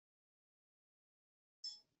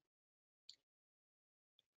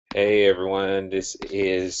Hey everyone, this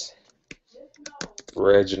is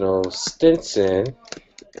Reginald Stinson,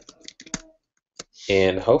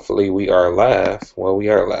 and hopefully we are live. Well, we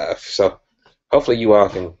are live, so hopefully you all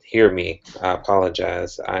can hear me. I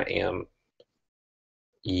apologize. I am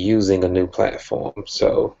using a new platform.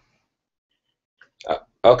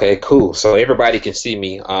 Okay, cool. So everybody can see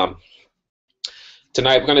me.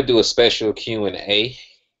 Tonight we're gonna do a special Q&A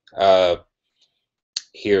uh,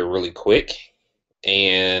 here really quick,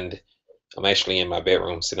 and I'm actually in my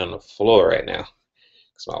bedroom, sitting on the floor right now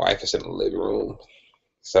because my wife is in the living room.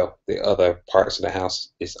 So the other parts of the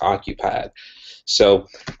house is occupied. So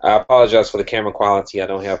I apologize for the camera quality. I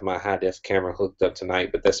don't have my high def camera hooked up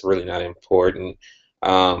tonight, but that's really not important.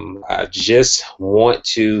 I just want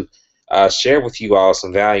to share with you all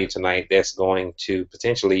some value tonight that's going to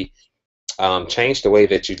potentially change the way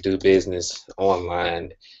that you do business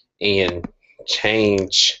online and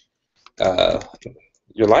change uh,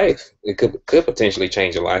 your life. It could potentially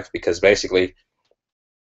change your life because basically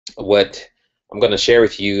what I'm going to share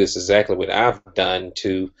with you is exactly what I've done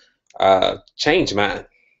to change mine.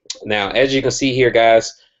 Now, as you can see here,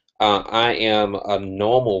 guys, I am a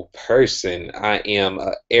normal person. I am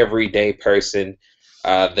an everyday person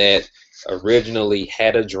that originally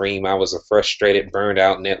had a dream. I was a frustrated, burned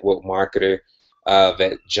out network marketer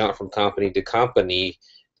that jumped from company to company,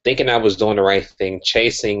 thinking I was doing the right thing,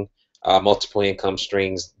 chasing multiple income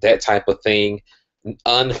streams, that type of thing,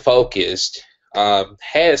 unfocused.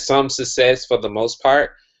 Had some success for the most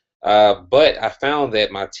part, but I found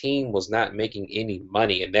that my team was not making any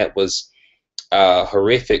money, and that was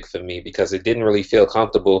horrific for me because it didn't really feel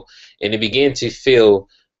comfortable, and it began to feel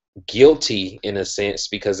guilty in a sense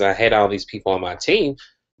because I had all these people on my team,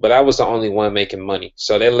 but I was the only one making money.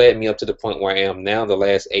 So that led me up to the point where I am now, the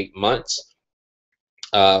last 8 months,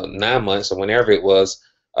 9 months, or whenever it was.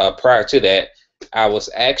 Prior to that, I was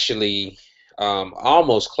actually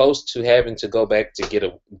almost close to having to go back to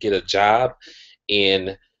get a job,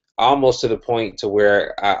 and almost to the point to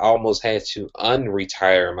where I almost had to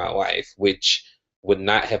unretire my wife, which would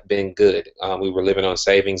not have been good. We were living on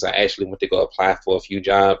savings. I actually went to go apply for a few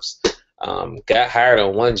jobs. Got hired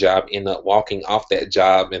on one job, ended up walking off that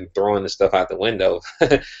job and throwing the stuff out the window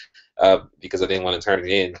because I didn't want to turn it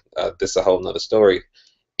in. This is a whole nother story.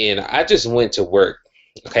 And I just went to work.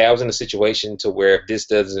 Okay, I was in a situation to where if this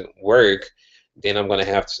doesn't work, then I'm going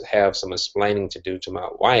to have some explaining to do to my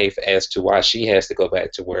wife as to why she has to go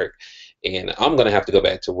back to work, and I'm going to have to go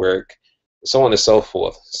back to work, so on and so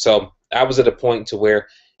forth. So I was at a point to where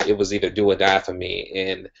it was either do or die for me,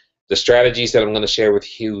 and the strategies that I'm going to share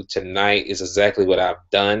with you tonight is exactly what I've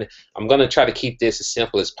done. I'm going to try to keep this as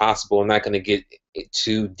simple as possible. I'm not going to get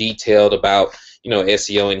too detailed about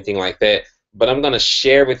SEO or anything like that, but I'm going to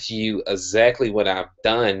share with you exactly what I've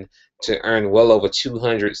done to earn well over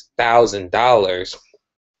 $200,000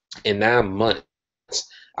 in 9 months.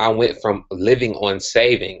 I went from living on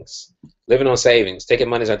savings, taking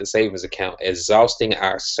money out the savings account, exhausting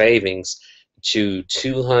our savings to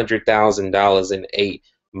 $200,000 in 8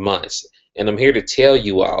 months. And I'm here to tell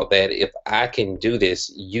you all that if I can do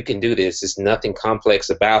this, you can do this. There's nothing complex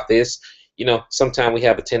about this. Sometimes we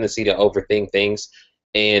have a tendency to overthink things,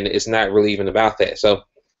 and it's not really even about that. So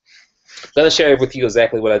I'm going to share with you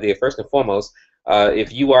exactly what I did. First and foremost,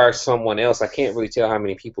 if you are someone else, I can't really tell how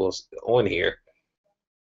many people on here.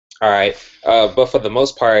 All right, but for the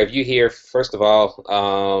most part, if you here, first of all,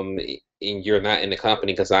 and you're not in the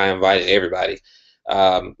company because I invited everybody.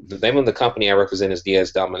 The name of the company I represent is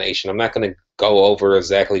DS Domination. I'm not going to go over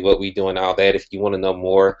exactly what we do and all that. If you want to know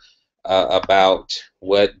more about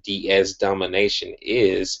what DS Domination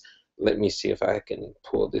is, let me see if I can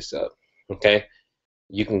pull this up. Okay,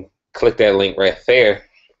 you can click that link right there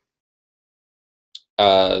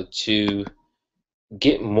to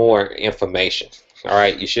get more information. All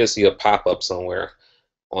right, you should see a pop-up somewhere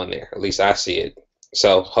on there. At least I see it.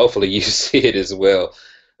 So hopefully you see it as well,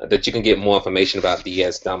 that you can get more information about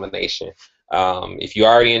DS Domination. If you're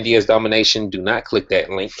already in DS Domination, do not click that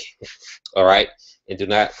link. All right, and do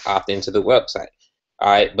not opt into the website. All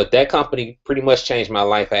right, but that company pretty much changed my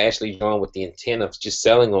life. I actually joined with the intent of just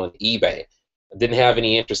selling on eBay. I didn't have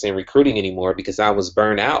any interest in recruiting anymore because I was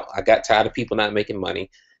burned out. I got tired of people not making money,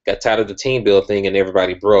 got tired of the team build thing, and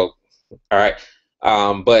everybody broke. All right.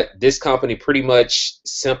 But this company pretty much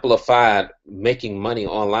simplified making money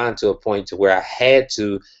online to a point to where I had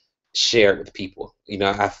to share it with people.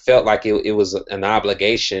 I felt like it was an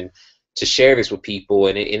obligation to share this with people,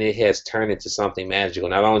 and it has turned into something magical.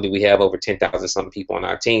 Not only do we have over 10,000 something people on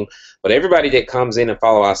our team, but everybody that comes in and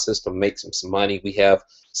follow our system makes some money. We have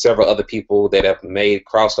several other people that have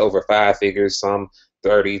crossed over 5 figures, some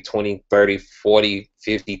 30, 20, 30, 40,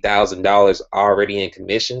 $50,000 already in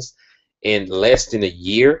commissions in less than a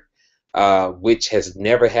year, which has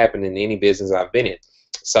never happened in any business I've been in.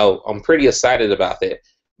 So I'm pretty excited about that.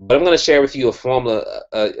 But I'm going to share with you a formula,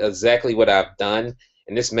 exactly what I've done.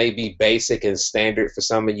 And this may be basic and standard for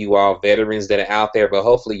some of you all veterans that are out there, but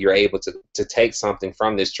hopefully you're able to take something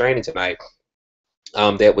from this training tonight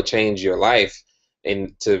that would change your life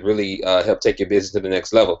and to really help take your business to the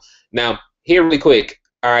next level. Now, here really quick,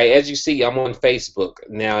 all right, as you see, I'm on Facebook.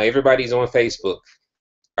 Now, everybody's on Facebook,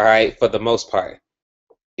 all right, for the most part.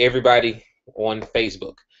 Everybody on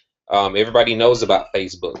Facebook. Everybody knows about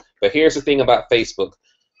Facebook. But here's the thing about Facebook.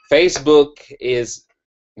 Facebook is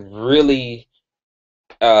really,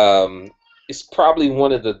 it's probably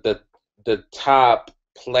one of the top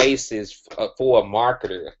places for a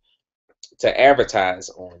marketer to advertise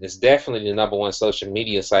on. It's definitely the #1 social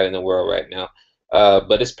media site in the world right now.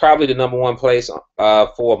 But it's probably the #1 place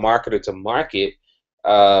for a marketer to market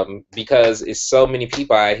because it's so many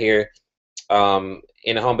people out here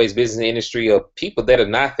in the home-based business industry, of people that are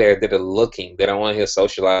not there, that are looking, that are on here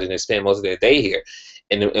socializing and spend most of their day here.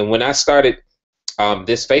 And when I started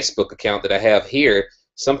this Facebook account that I have here,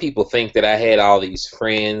 some people think that I had all these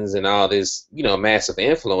friends and all this, massive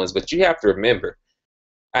influence. But you have to remember,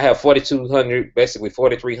 I have 4,200, basically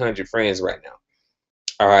 4,300 friends right now.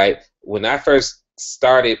 All right. When I first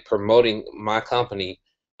started promoting my company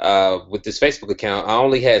with this Facebook account, I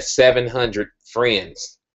only had 700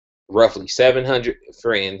 friends, roughly 700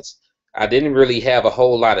 friends. I didn't really have a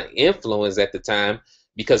whole lot of influence at the time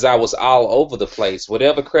because I was all over the place.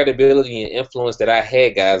 Whatever credibility and influence that I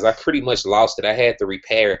had, guys, I pretty much lost it. I had to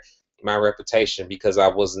repair my reputation because I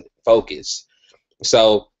wasn't focused.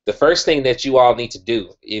 So the first thing that you all need to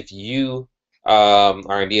do, if you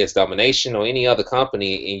are in DS Domination or any other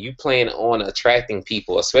company and you plan on attracting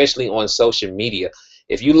people, especially on social media,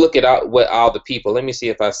 if you look at what all the people, let me see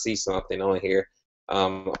if I see something on here.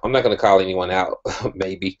 I'm not going to call anyone out,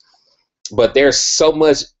 maybe, but there's so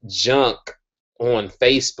much junk on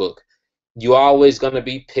Facebook. You're always going to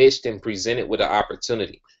be pitched and presented with an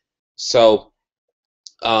opportunity. So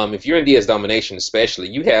if you're in DS Domination especially,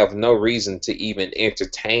 you have no reason to even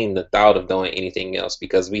entertain the thought of doing anything else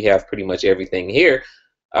because we have pretty much everything here.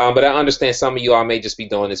 But I understand some of you all may just be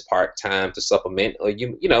doing this part-time to supplement, or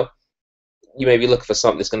you may be looking for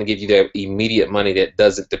something that's going to give you that immediate money that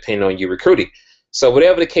doesn't depend on you recruiting. So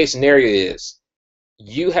whatever the case scenario is,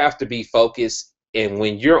 you have to be focused. And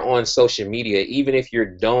when you're on social media, even if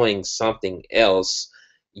you're doing something else,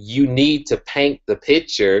 you need to paint the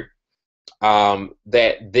picture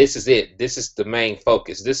that this is it. This is the main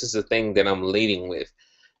focus. This is the thing that I'm leading with.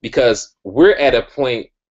 Because we're at a point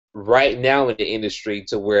right now in the industry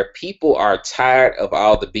to where people are tired of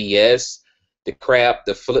all the BS, the crap,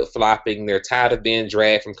 the flip-flopping. They're tired of being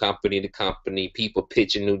dragged from company to company, people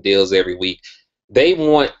pitching new deals every week. They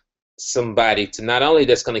want somebody to not only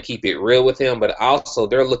that's going to keep it real with them, but also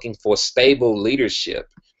they're looking for stable leadership.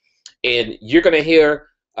 And you're going to hear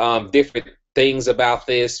different things about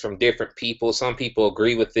this from different people. Some people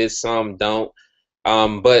agree with this, some don't.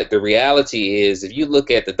 But the reality is, if you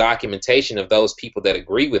look at the documentation of those people that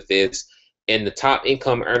agree with this and the top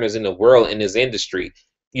income earners in the world in this industry,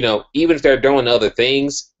 even if they're doing other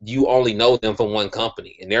things, you only know them from one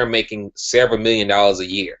company, and they're making several $1,000,000 a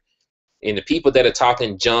year. And the people that are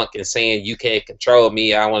talking junk and saying you can't control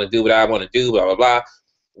me, I want to do what I want to do, blah, blah,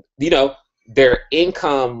 blah, their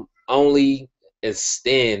income only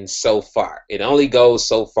extends so far. It only goes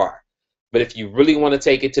so far. But if you really want to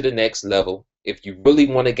take it to the next level, if you really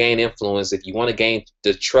want to gain influence, if you want to gain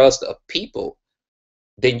the trust of people,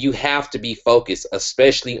 then you have to be focused,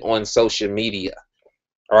 especially on social media.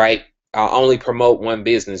 All right? I'll only promote one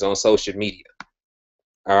business on social media.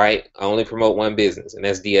 All right, I only promote one business, and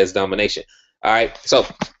that's DS Domination. All right, so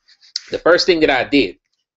the first thing that I did,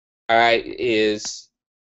 all right, is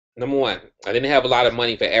 #1, I didn't have a lot of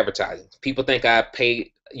money for advertising. People think I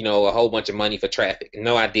paid, a whole bunch of money for traffic.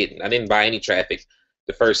 No, I didn't. I didn't buy any traffic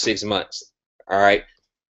the first 6 months. All right,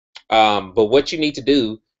 but what you need to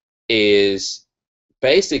do is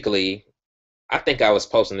basically, I think I was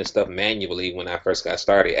posting this stuff manually when I first got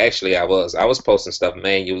started. Actually, I was posting stuff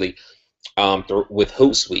manually with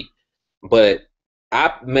Hootsuite, but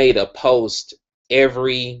I made a post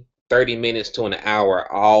every 30 minutes to an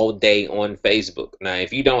hour all day on Facebook. Now,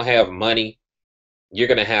 if you don't have money, you're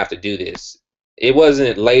gonna have to do this. It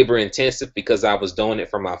wasn't labor intensive because I was doing it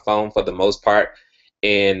from my phone for the most part,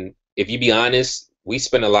 and if you be honest, we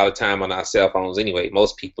spend a lot of time on our cell phones anyway.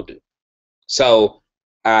 Most people do. So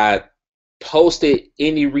I posted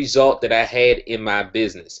any result that I had in my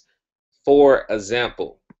business. For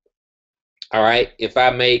example, All right, if I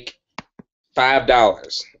make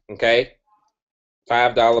 $5, okay,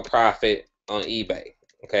 $5 profit on eBay,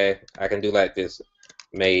 okay, I can do like this: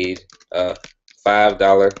 made a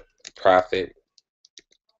 $5 profit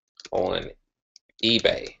on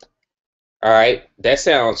eBay. All right, that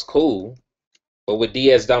sounds cool, but with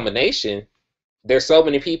DS domination, there's so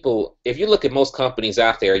many people. If you look at most companies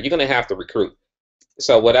out there, you're gonna have to recruit.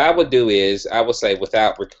 So what I would do is I would say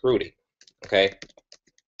without recruiting, okay,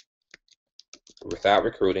 without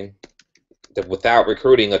recruiting. The without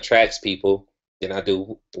recruiting attracts people. Then I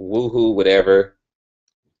do woohoo whatever.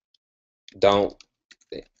 Don't,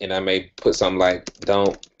 and I may put something like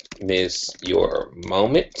don't miss your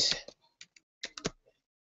moment.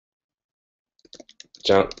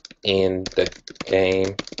 Jump in the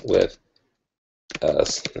game with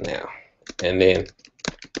us now, and then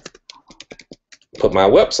put my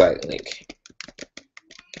website link.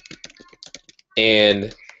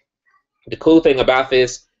 And the cool thing about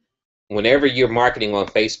this, whenever you're marketing on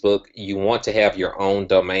Facebook, you want to have your own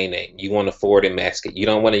domain name. You want to forward and mask it. You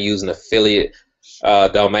don't want to use an affiliate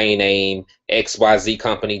domain name,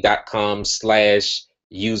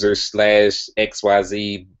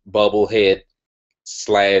 xyzcompany.com/user/xyz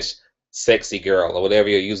bubblehead/sexy girl or whatever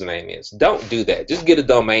your username is. Don't do that. Just get a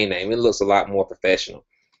domain name. It looks a lot more professional.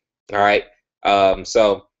 All right.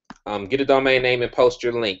 Get a domain name and post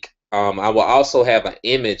your link. I will also have an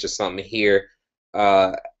image or something here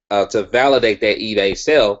to validate that eBay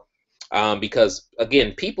sale, because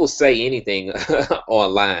again, people say anything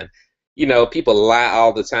online. You know, people lie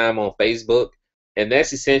all the time on Facebook, and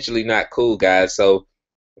that's essentially not cool, guys. So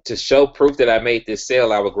to show proof that I made this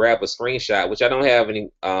sale, I would grab a screenshot, which I don't have any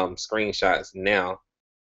screenshots now.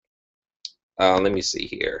 Let me see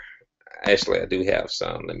here. Actually, I do have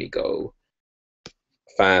some. Let me go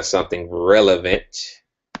find something relevant.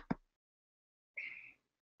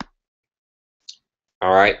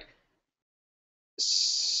 All right.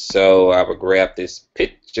 So I will grab this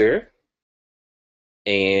picture,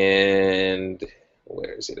 and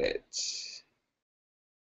where is it at?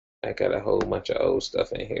 I got a whole bunch of old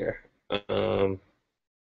stuff in here.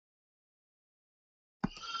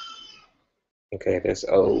 Okay, that's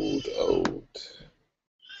old.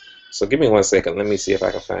 So give me 1 second. Let me see if I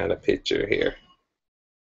can find a picture here.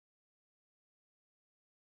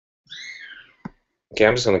 Okay,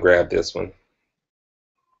 I'm just gonna grab this one.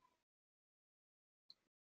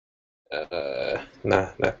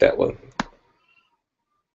 Nah, not that one.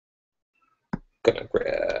 Gonna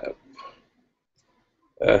grab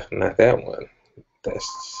not that one.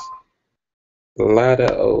 That's a lot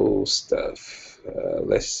of old stuff.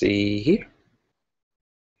 Let's see here.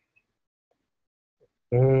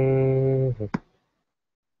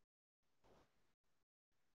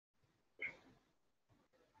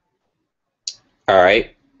 All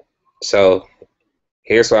right. So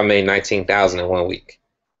here's where I made 19,000 in 1 week.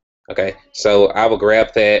 Okay, so I will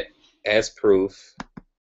grab that as proof,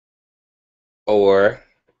 or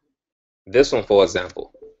this one, for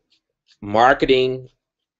example, marketing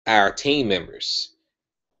our team members.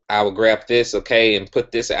 I will grab this, okay, and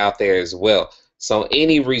put this out there as well. So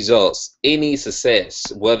any results, any success,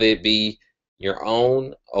 whether it be your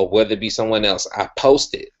own or whether it be someone else, I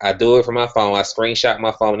post it. I do it from my phone. I screenshot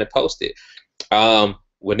my phone and post it.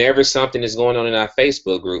 Whenever something is going on in our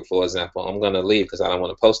Facebook group, for example, I'm going to leave because I don't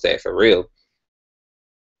want to post that for real.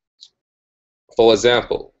 For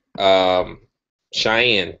example,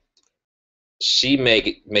 Cheyenne, she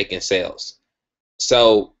making sales.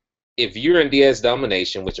 So if you're in DS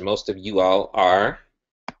domination, which most of you all are,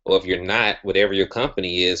 or if you're not, whatever your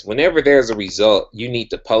company is, whenever there's a result, you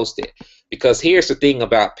need to post it. Because here's the thing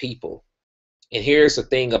about people, and here's the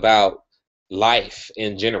thing about life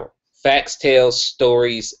in general. Facts tell,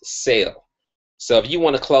 stories sell. So if you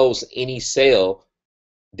want to close any sale,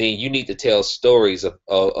 then you need to tell stories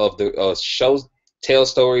tell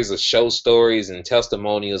stories of show stories and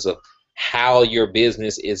testimonials of how your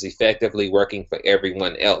business is effectively working for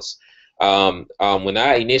everyone else. When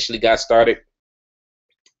I initially got started,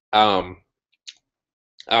 I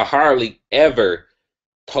hardly ever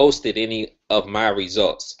posted any of my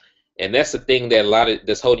results, and that's the thing that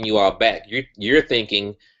that's holding you all back. You're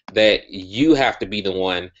thinking that you have to be the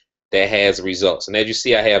one that has results. And as you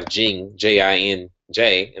see, I have Jing,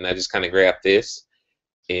 J-I-N-J, and I just kind of grab this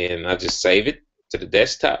and I just save it to the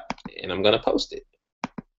desktop, and I'm gonna post it.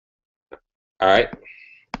 All right.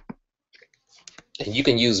 And you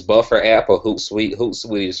can use Buffer app or Hootsuite.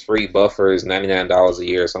 Hootsuite is free. Buffer is $99 a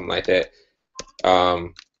year or something like that.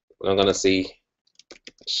 I'm gonna see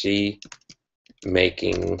she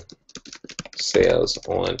making sales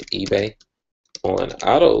on eBay on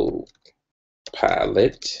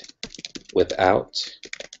autopilot without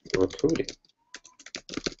recruiting.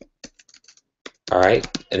 All right,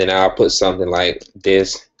 and then I'll put something like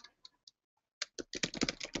this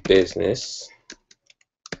business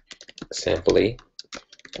simply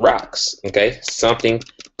rocks. Okay, something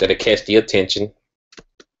that'll catch the attention.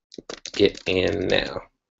 Get in now,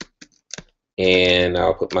 and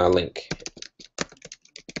I'll put my link.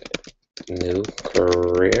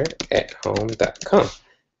 newcareerathome.com.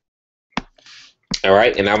 All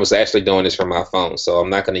right, and I was actually doing this from my phone, so I'm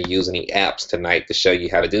not going to use any apps tonight to show you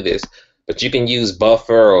how to do this. But you can use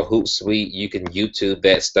Buffer or Hootsuite. You can YouTube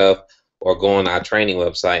that stuff or go on our training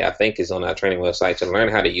website. I think it's on our training website to learn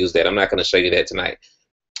how to use that. I'm not going to show you that tonight.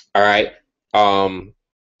 All right, and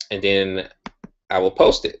then I will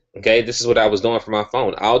post it. Okay, this is what I was doing from my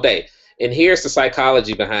phone all day. And here's the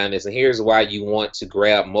psychology behind this, and here's why you want to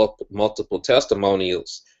grab multiple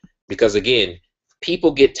testimonials. Because again,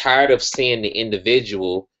 people get tired of seeing the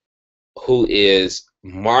individual who is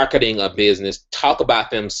marketing a business talk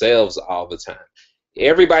about themselves all the time.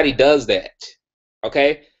 Everybody does that.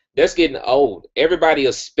 Okay, that's getting old. Everybody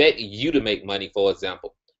expect you to make money, for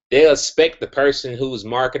example. They expect the person who's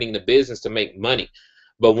marketing the business to make money.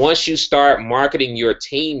 But once you start marketing your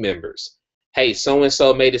team members, hey,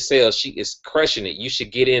 so-and-so made a sale, she is crushing it, you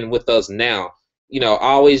should get in with us now. You know,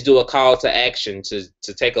 always do a call to action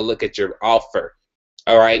to take a look at your offer.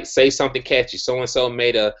 All right, say something catchy. So-and-so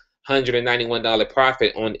made a $191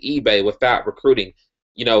 profit on eBay without recruiting.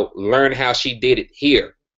 You know, learn how she did it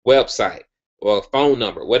here, website or phone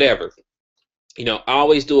number, whatever. You know,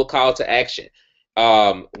 always do a call to action.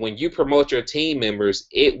 When you promote your team members,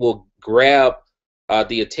 it will grab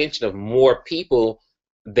the attention of more people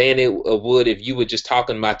than it would if you were just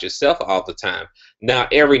talking about yourself all the time. Now,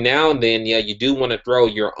 every now and then, yeah, you do want to throw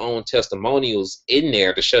your own testimonials in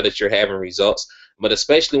there to show that you're having results. But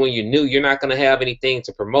especially when you're new, you're not going to have anything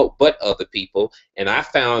to promote but other people. And I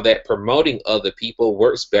found that promoting other people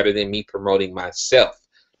works better than me promoting myself.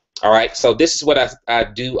 All right, so this is what I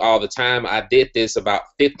do all the time. I did this about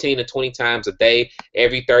 15 to 20 times a day,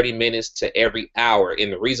 every 30 minutes to every hour.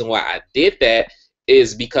 And the reason why I did that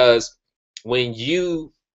is because when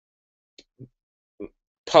you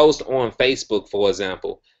post on Facebook, for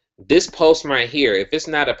example, this post right here, if it's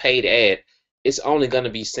not a paid ad, it's only going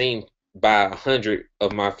to be seen by 100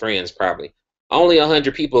 of my friends probably. Only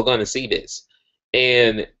 100 people are going to see this.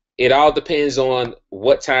 And it all depends on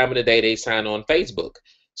what time of the day they sign on Facebook.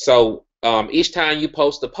 So each time you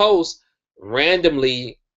post a post,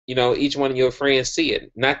 randomly, you know, each one of your friends see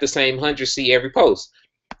it. Not the same 100 see every post.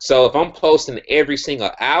 So if I'm posting every single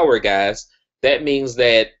hour, guys, that means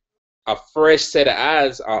that a fresh set of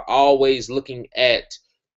eyes are always looking at,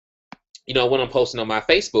 you know, when I'm posting on my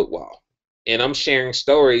Facebook wall. And I'm sharing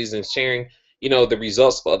stories and sharing, you know, the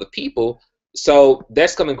results for other people. So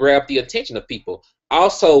that's going to grab the attention of people.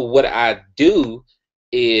 Also, what I do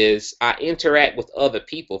is I interact with other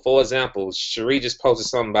people. For example, Cherie just posted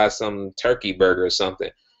something about some turkey burger or something.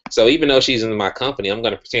 So even though she's in my company, I'm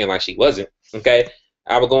going to pretend like she wasn't. Okay,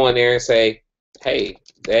 I will go in there and say, hey,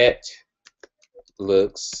 that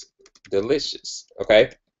looks delicious.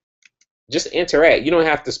 Okay, just interact. You don't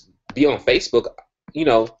have to be on Facebook, you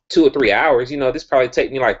know, 2 or 3 hours. You know, this probably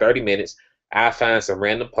take me like 30 minutes. I find some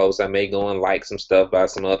random posts. I may go and like some stuff by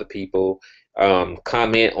some other people.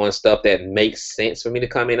 Comment on stuff that makes sense for me to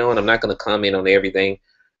comment on. I'm not going to comment on everything,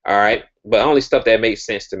 all right, but only stuff that makes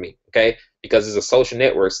sense to me, okay, because it's a social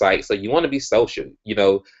network site, so you want to be social. You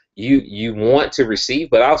know, you want to receive,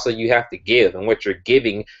 but also you have to give, and what you're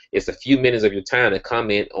giving is a few minutes of your time to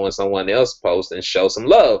comment on someone else's post and show some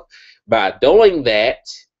love. By doing that,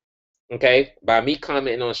 okay, by me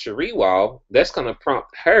commenting on Cherie wall, that's going to prompt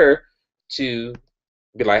her to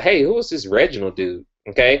be like, hey, who is this Reginald dude?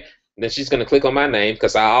 Okay, then she's going to click on my name,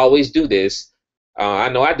 because I always do this. I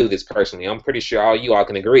know I do this personally. I'm pretty sure all you all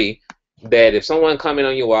can agree that if someone comment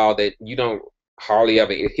on your wall that you don't hardly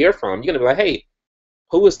ever hear from, you're going to be like, hey,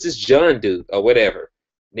 who is this John dude or whatever?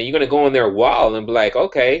 Then you're going to go on their wall and be like,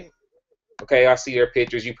 okay, I see their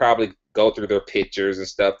pictures. You probably go through their pictures and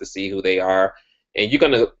stuff to see who they are. And you're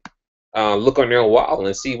going to look on their wall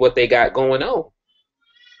and see what they got going on.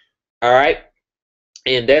 All right?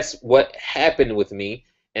 And that's what happened with me.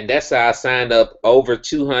 And that's how I signed up over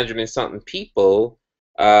 200 and something people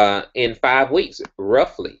in 5 weeks,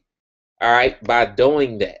 roughly. All right, by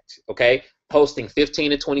doing that, okay, posting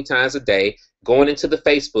 15 to 20 times a day, going into the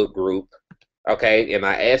Facebook group, okay, and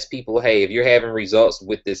I ask people, hey, if you're having results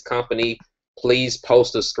with this company, please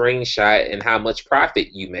post a screenshot and how much profit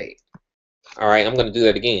you made. All right, I'm going to do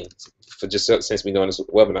that again for just since we're doing this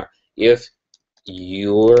webinar. If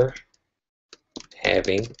you're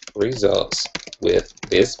having results with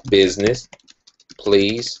this business.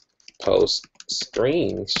 Please post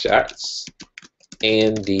screenshots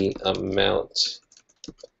and the amount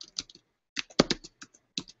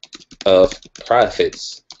of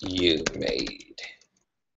profits you made.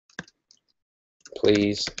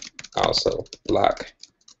 Please also block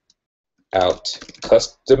out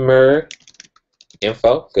customer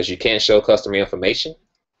info because you can't show customer information,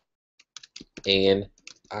 and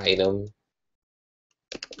item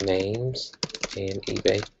names and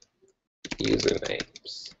eBay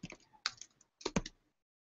usernames.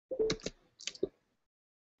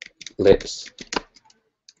 Let's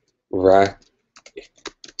rock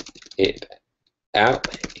it out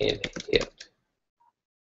and help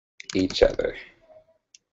each other.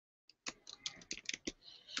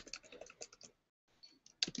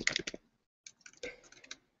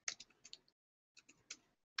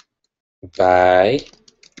 By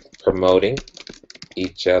promoting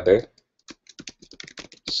each other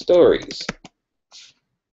stories.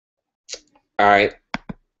 All right,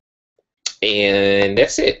 and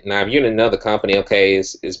that's it. Now, if you're in another company, okay,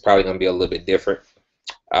 it's probably gonna be a little bit different.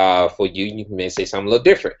 For you, you may say something a little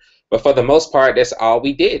different. But for the most part, that's all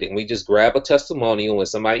we did. And we just grab a testimonial when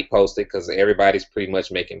somebody posted, because everybody's pretty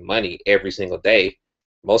much making money every single day.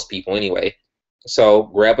 Most people anyway. So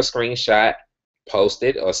grab a screenshot, post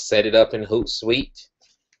it, or set it up in Hootsuite.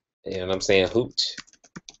 And I'm saying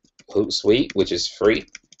Hootsuite, which is free.com.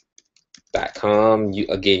 You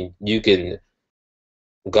can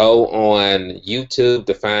go on YouTube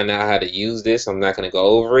to find out how to use this. I'm not going to go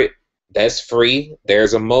over it. That's free.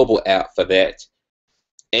 There's a mobile app for that.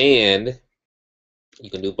 And you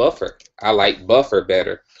can do Buffer. I like Buffer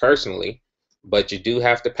better personally, but you do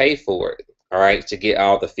have to pay for it, all right, to get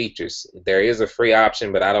all the features. There is a free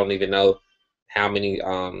option, but I don't even know how many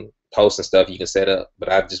posts and stuff you can set up.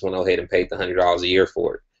 But I just went ahead and paid the $100 a year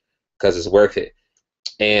for it because it's worth it.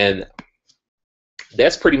 And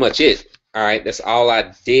that's pretty much it. All right, that's all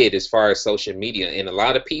I did as far as social media. And a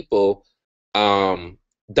lot of people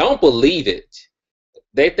don't believe it.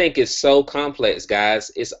 They think it's so complex,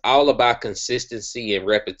 guys. It's all about consistency and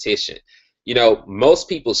repetition. You know, most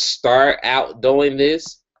people start out doing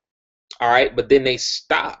this, all right, but then they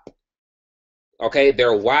stop. Okay,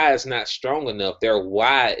 their why is not strong enough. Their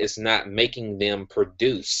why is not making them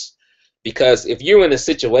produce. Because if you're in a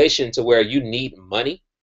situation to where you need money,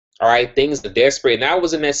 all right, things are desperate, and I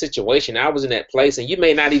was in that situation, I was in that place, and you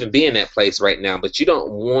may not even be in that place right now, but you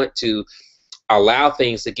don't want to allow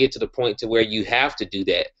things to get to the point to where you have to do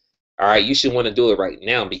that. All right, you should want to do it right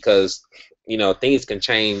now, because you know things can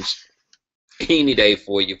change any day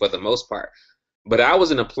for you for the most part. But I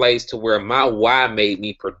was in a place to where my why made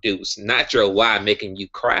me produce, not your why making you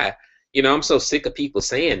cry. You know, I'm so sick of people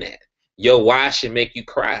saying that your why should make you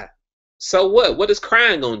cry. So what is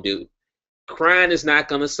crying gonna do? Crying is not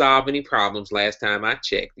going to solve any problems. Last time I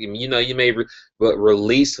checked, you know, you may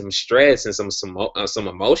release some stress and some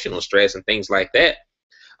emotional stress and things like that.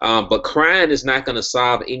 But crying is not going to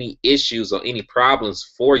solve any issues or any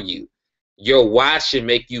problems for you. Your why should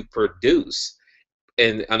make you produce,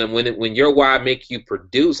 and when your why make you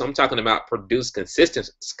produce, I'm talking about produce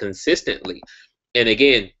consistently. And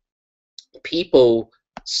again, people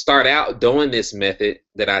start out doing this method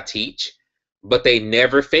that I teach, but they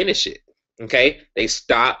never finish it. Okay, they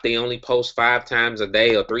stop. They only post 5 times a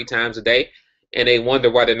day or 3 times a day, and they wonder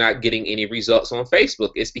why they're not getting any results on Facebook.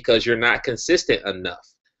 It's because you're not consistent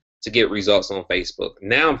enough to get results on Facebook.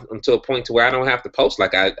 Now I'm to a point to where I don't have to post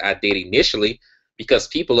like I did initially, because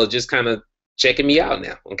people are just kind of checking me out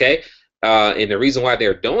now. Okay, and the reason why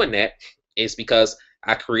they're doing that is because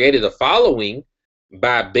I created a following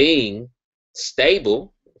by being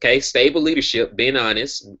stable. Okay, stable leadership, being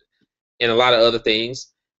honest, and a lot of other things,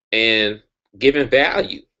 and giving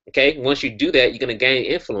value. Okay, once you do that, you're going to gain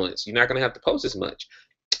influence. You're not going to have to post as much.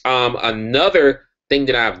 Another thing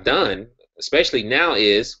that I've done, especially now,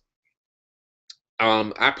 is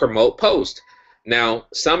I promote posts. Now,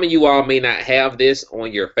 some of you all may not have this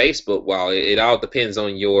on your Facebook wall. It all depends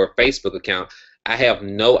on your Facebook account. I have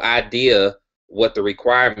no idea what the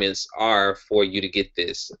requirements are for you to get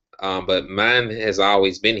this, but mine has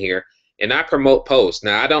always been here. And I promote posts.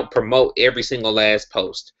 Now, I don't promote every single last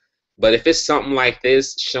post. But if it's something like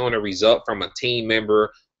this, showing a result from a team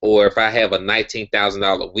member, or if I have a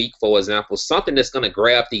 $19,000 week, for example, something that's going to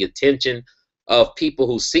grab the attention of people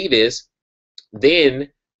who see this, then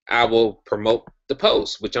I will promote the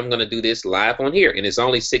post, which I'm going to do this live on here. And it's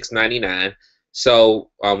only $6.99. So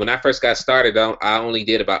when I first got started, I only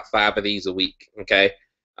did about 5 of these a week. Okay.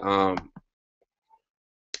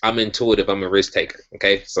 I'm intuitive. I'm a risk taker.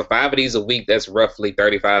 Okay, so 5 of these a week, that's roughly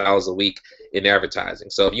 $35 a week in advertising.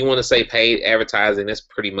 So if you want to say paid advertising, that's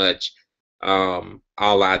pretty much all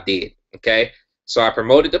I did. Okay, so I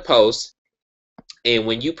promoted the post, and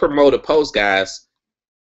when you promote a post, guys,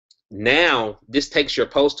 now this takes your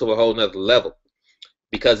post to a whole nother level,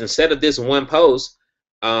 because instead of this one post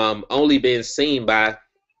only being seen by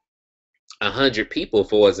 100 people,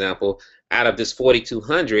 for example, out of this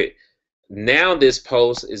 4,200. Now this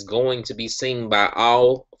post is going to be seen by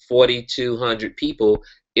all 4,200 people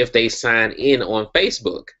if they sign in on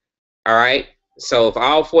Facebook. All right. So if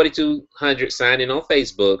all 4,200 sign in on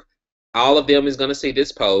Facebook, all of them is going to see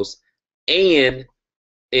this post, and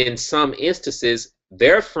in some instances,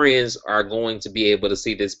 their friends are going to be able to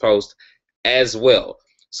see this post as well.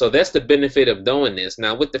 So that's the benefit of doing this.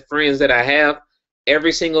 Now, with the friends that I have,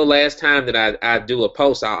 every single last time that I do a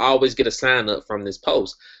post, I always get a sign up from this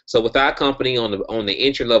post. So with our company on the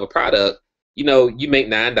entry level product, you know, you make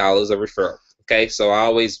 $9 a referral. Okay, so I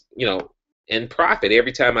always, you know, in profit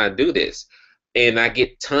every time I do this, and I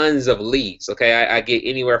get tons of leads. Okay, I get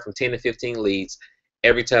anywhere from 10 to 15 leads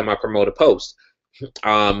every time I promote a post.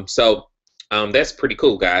 So that's pretty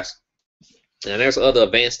cool, guys. And there's other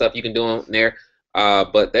advanced stuff you can do on there,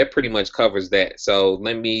 but that pretty much covers that. So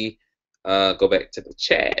let me go back to the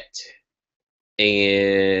chat, and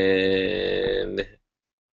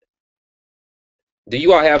do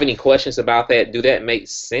you all have any questions about that? Do that make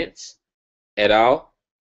sense at all?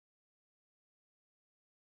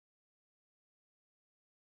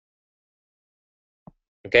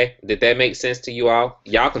 Okay, did that make sense to you all?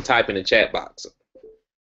 Y'all can type in the chat box.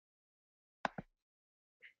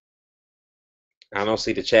 I don't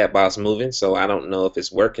see the chat box moving, so I don't know if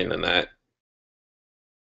it's working or not.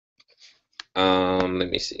 Let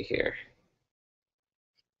me see here.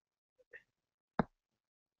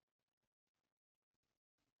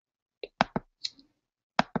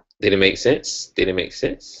 Did it make sense? Did it make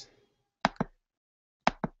sense?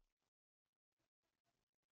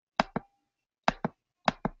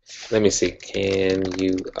 Let me see. Can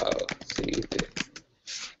you see this?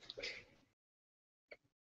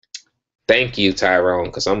 Thank you, Tyrone,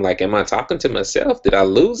 because I'm like, am I talking to myself? Did I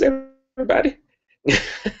lose everybody?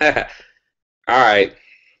 All right.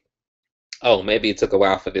 Oh, maybe it took a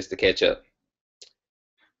while for this to catch up.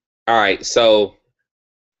 All right, so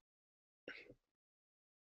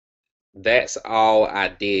that's all I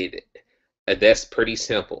did. That's pretty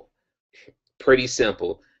simple. Pretty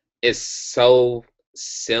simple. It's so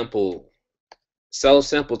simple. So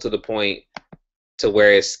simple to the point to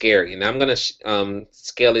where it's scary. And I'm going to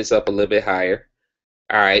scale this up a little bit higher.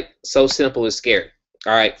 All right. So simple is scary.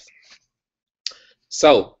 All right.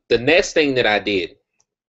 So the next thing that I did,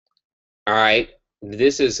 all right,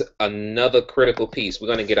 this is another critical piece. We're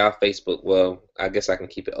going to get off Facebook. Well, I guess I can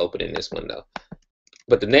keep it open in this window.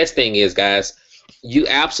 But the next thing is, guys, you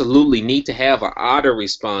absolutely need to have an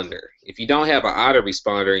autoresponder. If you don't have an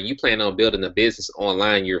autoresponder and you plan on building a business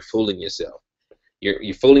online, you're fooling yourself.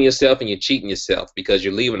 You're fooling yourself and you're cheating yourself, because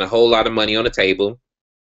you're leaving a whole lot of money on the table.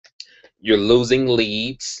 You're losing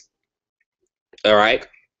leads, all right?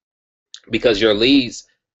 Because your leads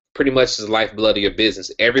pretty much is the lifeblood of your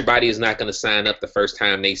business. Everybody is not going to sign up the first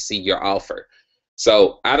time they see your offer.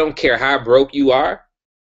 So I don't care how broke you are,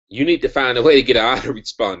 you need to find a way to get an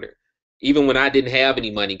autoresponder. Even when I didn't have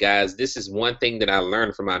any money, guys, this is one thing that I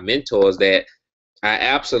learned from my mentors that I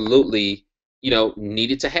absolutely, you know,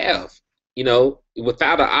 needed to have. You know,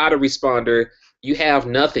 without an autoresponder, you have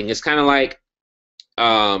nothing. It's kind of like,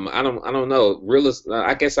 I don't know,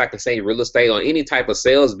 I guess I can say real estate or any type of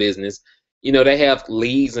sales business. You know, they have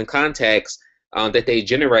leads and contacts that they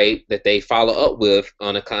generate, that they follow up with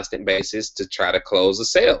on a constant basis to try to close a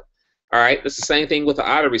sale. All right, it's the same thing with the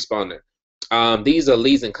autoresponder. These are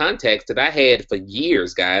leads and contacts that I had for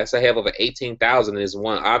years, guys. I have over 18,000 in this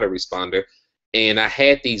one autoresponder. And I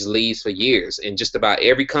had these leads for years. And just about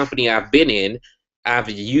every company I've been in, I've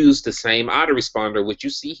used the same autoresponder, which you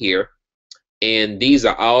see here. And these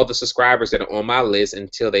are all the subscribers that are on my list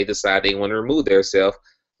until they decide they want to remove themselves,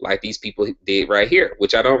 like these people did right here,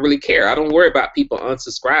 which I don't really care. I don't worry about people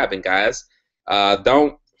unsubscribing, guys.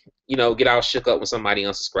 Don't, you know, get all shook up when somebody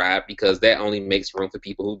unsubscribe, because that only makes room for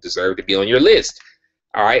people who deserve to be on your list.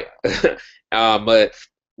 All right. But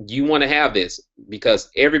you want to have this, because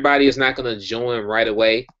everybody is not going to join right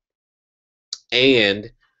away, and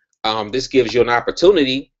this gives you an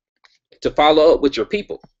opportunity to follow up with your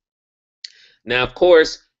people. Now, of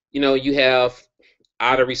course, you know, you have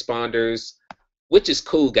autoresponders, which is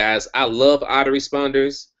cool, guys. I love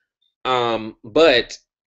autoresponders, but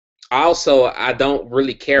also I don't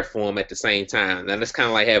really care for them at the same time. Now, that's kind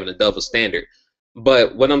of like having a double standard.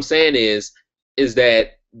 But what I'm saying is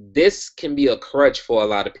that this can be a crutch for a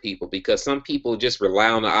lot of people because some people just rely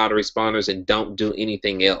on the autoresponders and don't do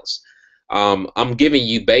anything else. I'm giving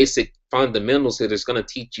you basic fundamentals here that's going to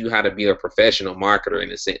teach you how to be a professional marketer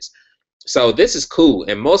in a sense. So this is cool,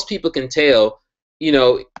 and most people can tell,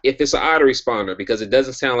 if it's an autoresponder because it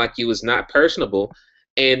doesn't sound like you. It's not personable,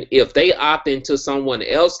 and if they opt into someone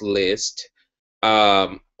else's list,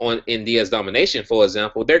 in DS Domination, for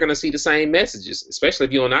example, they're going to see the same messages, especially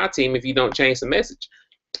if you're on our team if you don't change the message.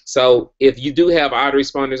 So if you do have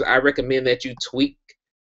autoresponders, I recommend that you tweak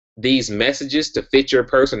these messages to fit your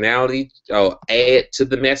personality, or add to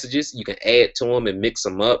the messages. You can add to them and mix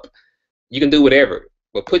them up. You can do whatever,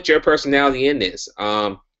 but put your personality in this.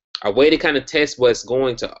 A way to kind of test what's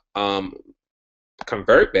going to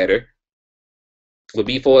convert better would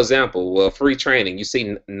be, for example, free training. You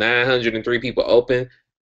see 903 people open,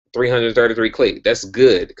 333 click. That's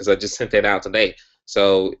good because I just sent that out today.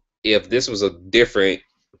 So if this was a different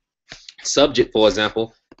subject, for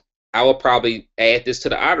example, I will probably add this to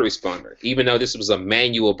the autoresponder, even though this was a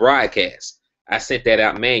manual broadcast. I sent that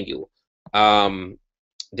out manual.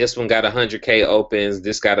 This one got 100K opens.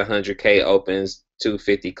 This got 100K opens,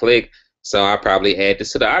 250 click. So I'll probably add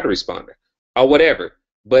this to the autoresponder or whatever.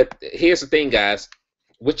 But here's the thing, guys.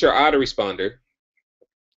 With your autoresponder,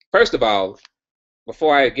 first of all,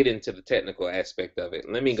 before I get into the technical aspect of it,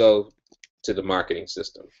 let me go to the marketing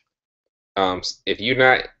system. If you're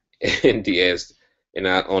not in DS and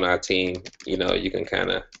not on our team, you can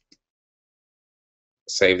kind of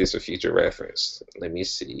save this for future reference. Let me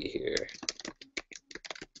see here.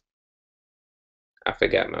 I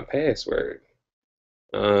forgot my password.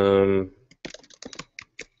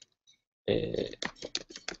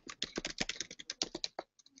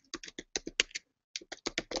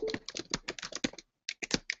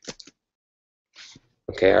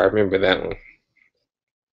 Okay, I remember that one.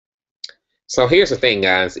 So here's the thing,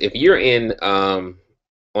 guys. If you're on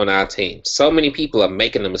our team, so many people are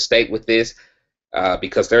making a mistake with this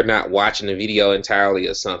because they're not watching the video entirely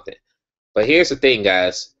or something. But here's the thing,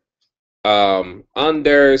 guys.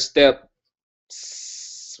 Under step,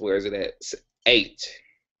 where is it at? 8.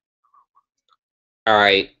 All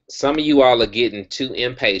right, some of you all are getting too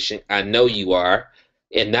impatient. I know you are,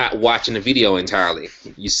 and not watching the video entirely.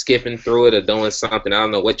 You're skipping through it or doing something. I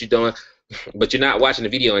don't know what you're doing, but you're not watching the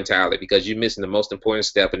video entirely because you're missing the most important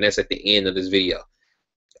step, and that's at the end of this video.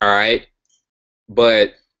 All right,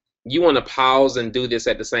 but you want to pause and do this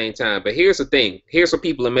at the same time. But here's the thing. Here's what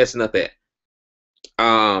people are messing up at.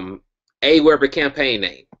 AWeber campaign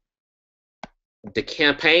name. The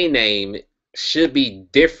campaign name should be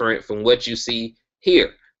different from what you see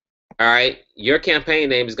here. All right, your campaign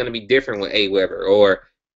name is going to be different with AWeber or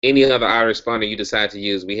any other autoresponder you decide to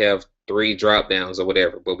use. We have 3 drop downs or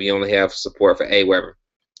whatever, but we only have support for AWeber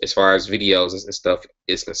as far as videos and stuff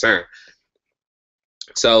is concerned.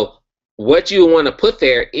 So what you want to put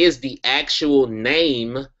there is the actual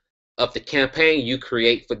name of the campaign you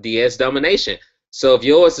create for DS Domination. So if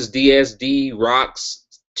yours is DSD Rocks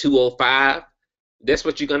 205, that's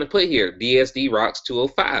what you're going to put here. DSD Rocks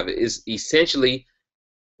 205 is essentially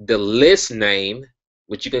the list name,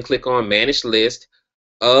 which you can click on Manage List,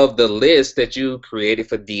 of the list that you created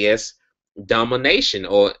for DS Domination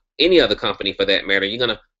or any other company for that matter. You're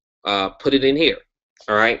going to put it in here.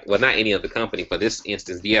 All right. Well, not any other company. For this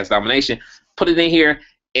instance, DS Domination. Put it in here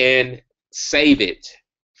and save it.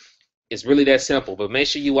 It's really that simple. But make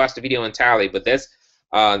sure you watch the video entirely. But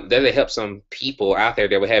that'll help some people out there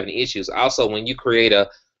that were having issues. Also, when you create a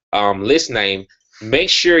list name,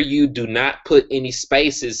 make sure you do not put any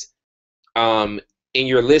spaces in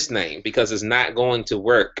your list name because it's not going to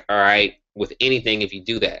work, all right, with anything if you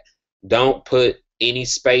do that. Don't put any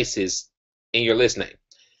spaces in your list name.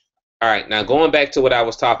 All right, now going back to what I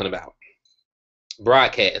was talking about.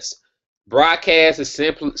 Broadcast. Broadcast is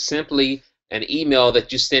simply an email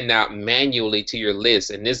that you send out manually to your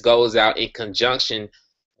list, and this goes out in conjunction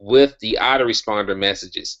with the autoresponder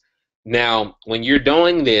messages. Now, when you're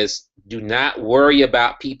doing this, do not worry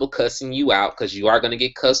about people cussing you out because you are going to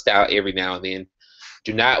get cussed out every now and then.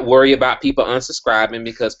 Do not worry about people unsubscribing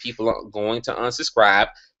because people are going to unsubscribe.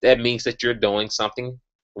 That means that you're doing something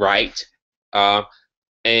right.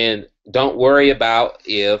 And don't worry about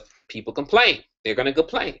if people complain. They're going to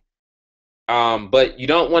complain. But you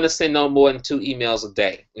don't want to send no more than 2 emails a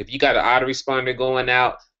day. If you got an autoresponder going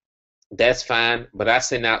out, that's fine. But I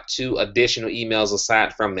send out 2 additional emails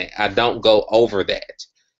aside from that. I don't go over that.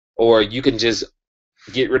 Or you can just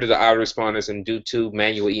get rid of the autoresponders and do 2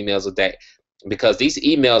 manual emails a day. Because these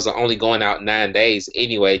emails are only going out 9 days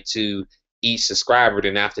anyway to each subscriber.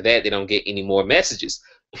 Then after that, they don't get any more messages.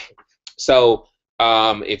 So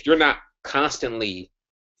If you're not constantly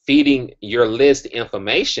feeding your list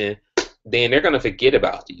information, then they're going to forget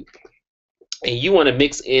about you. And you want to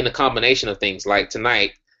mix in a combination of things. Like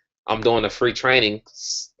tonight, I'm doing a free training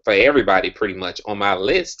for everybody pretty much on my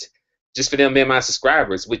list, just for them being my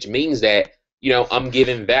subscribers, which means that, you know, I'm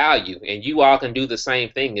giving value, and you all can do the same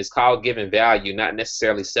thing. It's called giving value, not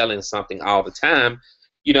necessarily selling something all the time,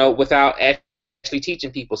 you know, without actually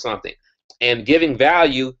teaching people something. And giving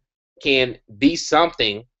value can be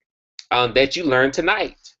something that you learn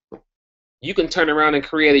tonight. You can turn around and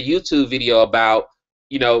create a YouTube video about,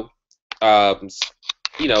 you know,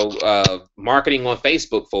 marketing on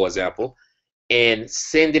Facebook, for example, and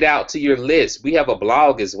send it out to your list. We have a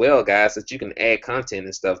blog as well, guys, that you can add content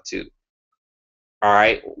and stuff to. All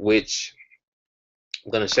right, which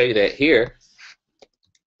I'm going to show you that here.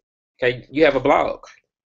 Okay, you have a blog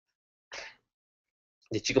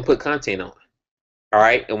that you can put content on. All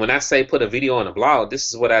right, and when I say put a video on a blog, this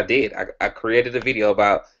is what I did. I created a video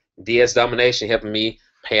about DS Domination helping me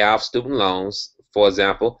pay off student loans, for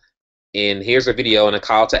example. And here's a video and a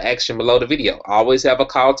call to action below the video. Always have a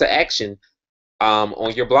call to action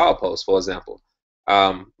on your blog post, for example.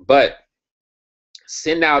 But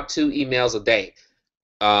send out 2 emails a day.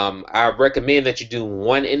 I recommend that you do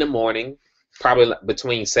 1 in the morning, probably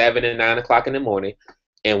between 7 and 9 o'clock in the morning,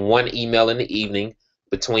 and 1 email in the evening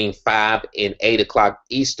between 5 and 8 o'clock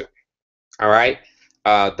Eastern. All right.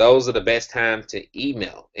 Those are the best time to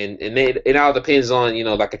email, and it all depends on, you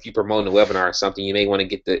know, like if you promote a webinar or something, you may want to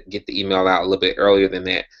get the email out a little bit earlier than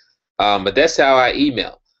that. But that's how I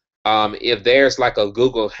email. If there's like a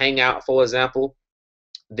Google Hangout, for example,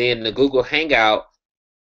 then the Google Hangout,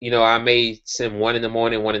 you know, I may send 1 in the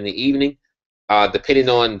morning, 1 in the evening, depending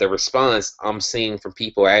on the response I'm seeing from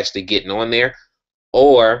people actually getting on there,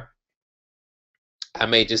 or I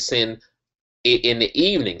may just send it in the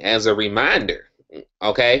evening as a reminder.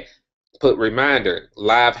 Okay, put reminder,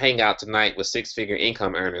 live hangout tonight with 6-figure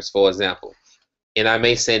income earners, for example, and I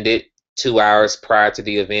may send it 2 hours prior to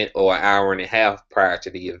the event or an hour and a half prior to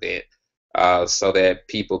the event, so that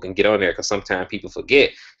people can get on there, because sometimes people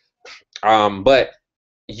forget. But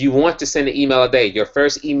you want to send an email a day. Your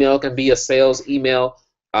first email can be a sales email.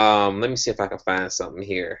 Let me see if I can find something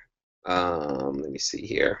here. Let me see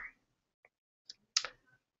here.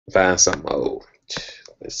 Find something old.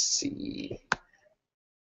 Let's see.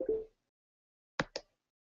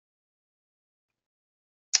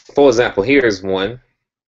 For example, here's one.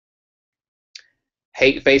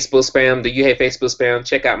 Hate Facebook spam. Do you hate Facebook spam?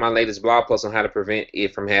 Check out my latest blog post on how to prevent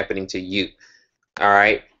it from happening to you. All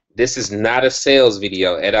right. This is not a sales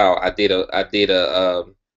video at all. I did a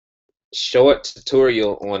short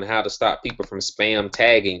tutorial on how to stop people from spam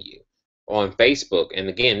tagging you on Facebook. And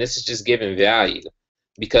again, this is just giving value,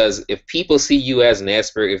 because if people see you as an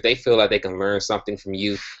expert, if they feel like they can learn something from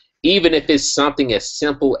you, even if it's something as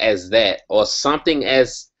simple as that, or something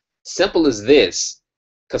as simple as this,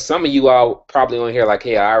 because some of you all probably on here like,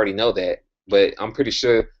 hey, I already know that, but I'm pretty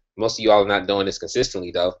sure most of you all are not doing this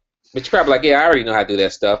consistently though. But you're probably like, yeah, I already know how to do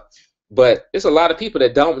that stuff. But there's a lot of people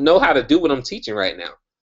that don't know how to do what I'm teaching right now.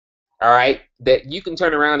 All right, that you can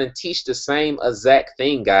turn around and teach the same exact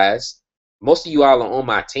thing, guys. Most of you all are on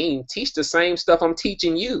my team. Teach the same stuff I'm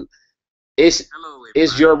teaching you. It's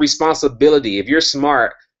your responsibility, if you're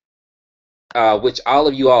smart, which all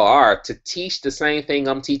of you all are, to teach the same thing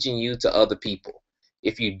I'm teaching you to other people.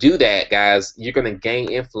 If you do that, guys, you're going to gain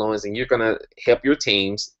influence, and you're going to help your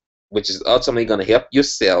teams, which is ultimately going to help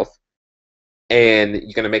yourself, and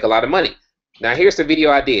you're going to make a lot of money. Now, here's the video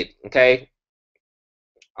I did, okay,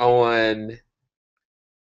 on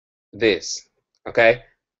this, okay,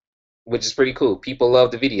 which is pretty cool. People love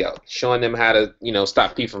the video, showing them how to, you know,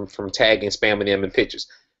 stop people from tagging, spamming them in pictures.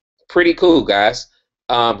 Pretty cool, guys.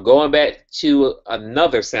 Going back to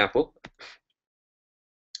another sample.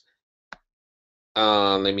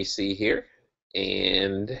 Let me see here.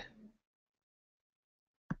 And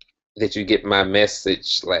did you get my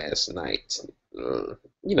message last night? You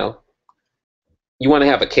know, you want to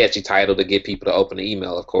have a catchy title to get people to open the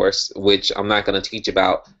email, of course, which I'm not going to teach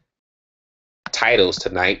about titles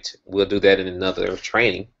tonight. We'll do that in another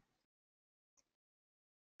training.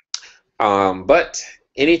 But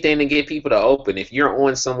anything to get people to open. If you're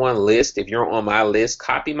on someone's list, if you're on my list,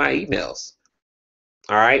 copy my emails.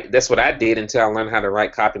 All right, that's what I did until I learned how to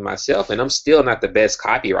write copy myself, and I'm still not the best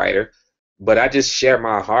copywriter, but I just share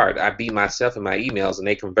my heart. I be myself in my emails, and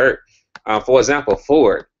they convert. For example,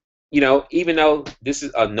 Ford. You know, even though this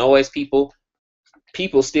is annoys people,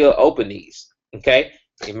 people still open these. Okay,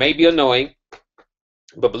 it may be annoying,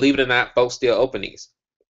 but believe it or not, folks still open these.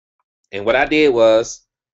 And what I did was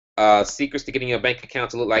secrets to getting your bank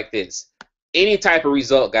account to look like this. any type of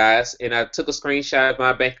result, guys. And I took a screenshot of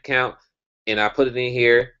my bank account and I put it in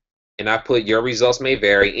here, and I put your results may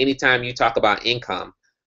vary. Anytime you talk about income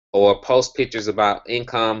or post pictures about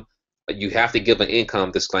income, you have to give an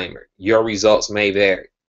income disclaimer. Your results may vary,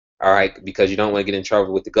 all right, because you don't want to get in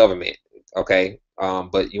trouble with the government, okay?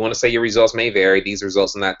 But you want to say your results may vary. These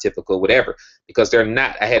results are not typical, whatever, because they're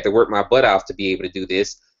not. I had to work my butt off to be able to do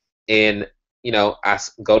this, and I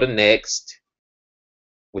go to next,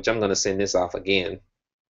 which I'm going to send this off again,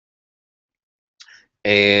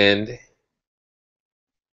 and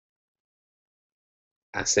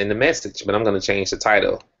I send a message, but I'm going to change the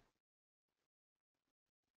title.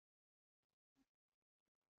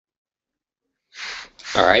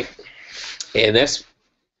 All right, and that's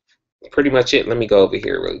pretty much it. Let me go over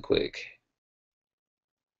here really quick.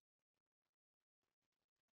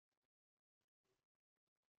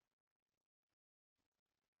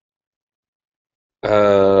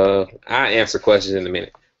 I answer questions in a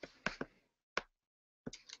minute.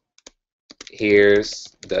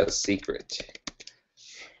 Here's the secret.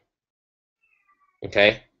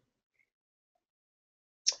 Okay.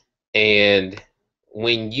 And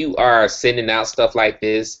when you are sending out stuff like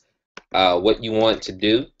this, what you want to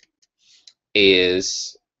do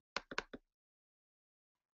is,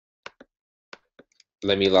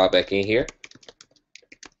 let me log back in here.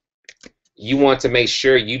 You want to make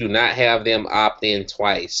sure you do not have them opt in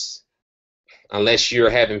twice, unless you're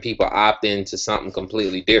having people opt into something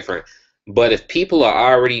completely different. But if people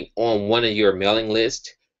are already on one of your mailing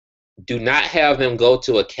lists, do not have them go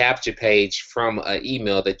to a capture page from an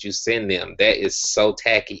email that you send them. That is so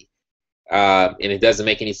tacky, and it doesn't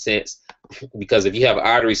make any sense, because if you have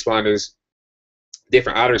autoresponders,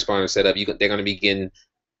 different autoresponders set up, they're going to be getting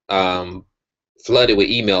flooded with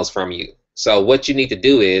emails from you. So what you need to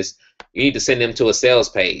do is you need to send them to a sales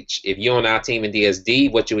page. If you're on our team in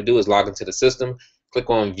DSD, what you would do is log into the system, click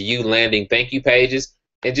on View Landing Thank You Pages,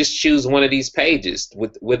 and just choose one of these pages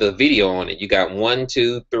with a video on it. You got 1,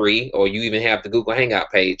 2, 3, or you even have the Google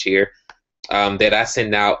Hangout page here that I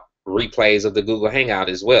send out replays of the Google Hangout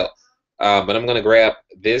as well. But I'm going to grab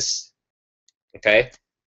this, okay?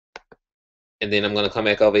 And then I'm going to come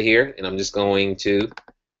back over here, and I'm just going to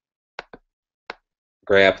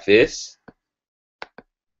grab this,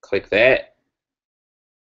 click that,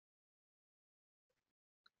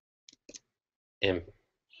 and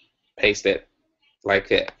paste that like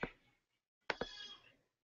that.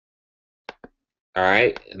 All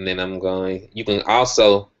right, and then you can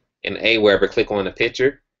also in Aweber click on the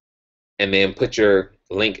picture and then put your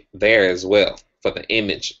link there as well for the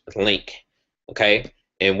image link, okay?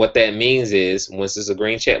 And what that means is, once there's a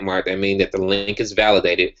green check mark, that means that the link is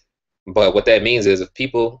validated. But what that means is, if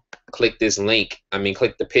people click this link,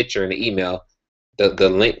 click the picture in the email,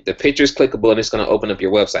 the picture is clickable and it's going to open up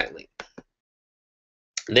your website link.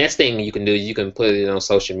 Next thing you can do, you can put it on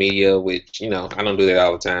social media, which, I don't do that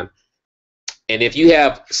all the time. And if you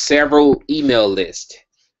have several email lists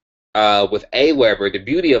with Aweber, the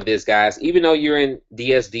beauty of this, guys, even though you're in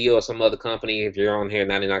DSD or some other company, if you're on here,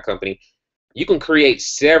 99 company, you can create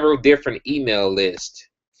several different email lists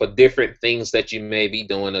for different things that you may be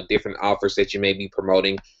doing, or different offers that you may be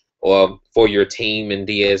promoting, or for your team in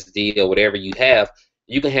DSD or whatever you have.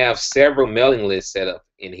 You can have several mailing lists set up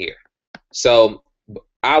in here. So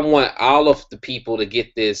I want all of the people to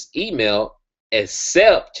get this email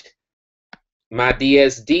except my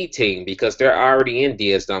DSD team, because they're already in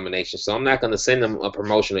DS Domination. So I'm not going to send them a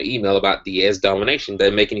promotional email about DS Domination.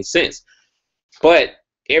 Doesn't make any sense. But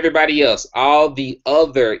everybody else, all the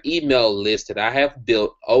other email lists that I have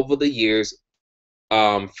built over the years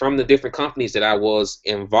from the different companies that I was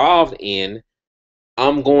involved in,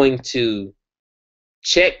 I'm going to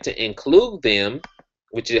check to include them,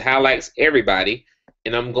 which highlights everybody,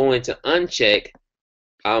 and I'm going to uncheck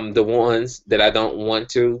the ones that I don't want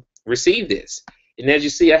to receive this. And as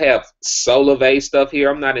you see, I have SolarVay stuff here.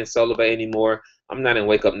 I'm not in SolarVay anymore. I'm not in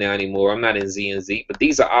Wake Up Now anymore. I'm not in ZNZ. But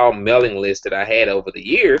these are all mailing lists that I had over the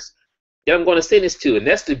years that I'm going to send this to. And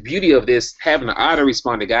that's the beauty of this, having an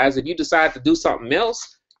autoresponder, guys. If you decide to do something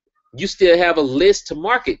else, you still have a list to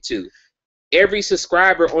market to. Every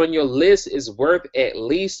subscriber on your list is worth at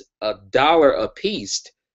least $1 a piece.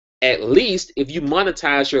 At least, if you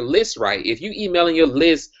monetize your list right. If you emailing your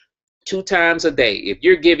list 2 times a day, if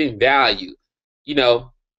you're giving value, you don't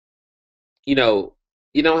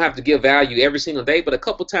have to give value every single day, but a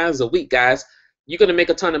couple times a week, guys, you're going to make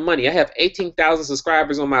a ton of money. I have 18,000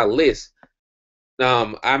 subscribers on my list.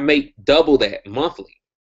 I make double that monthly.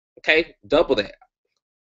 Okay, double that.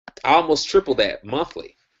 Almost triple that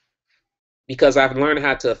monthly, because I've learned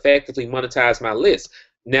how to effectively monetize my list.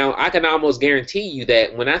 Now, I can almost guarantee you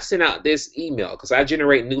that when I send out this email, because I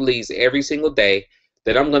generate new leads every single day,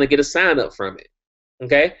 that I'm going to get a sign up from it.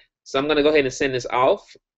 Okay? So I'm going to go ahead and send this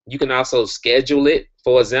off. You can also schedule it.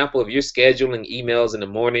 For example, if you're scheduling emails in the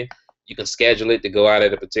morning, you can schedule it to go out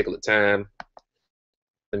at a particular time.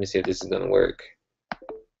 Let me see if this is going to work.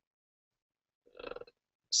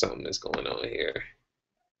 Something that's going on here.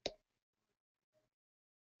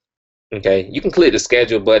 Okay, you can click the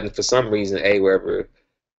schedule button. For some reason, Aweber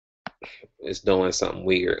is doing something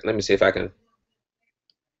weird. Let me see if I can.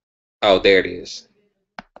 Oh, there it is.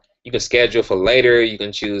 You can schedule for later. You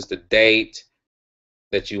can choose the date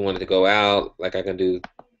that you wanted to go out. Like I can do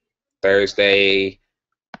Thursday,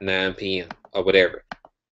 9 p.m. or whatever.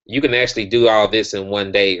 You can actually do all this in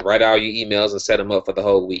one day. Write all your emails and set them up for the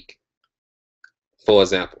whole week, for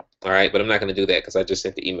example. All right, but I'm not going to do that because I just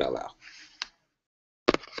sent the email out.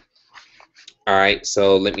 All right,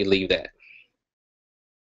 so let me leave that.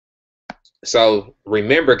 So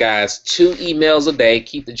remember, guys, 2 emails a day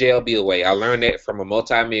keep the JLB away. I learned that from a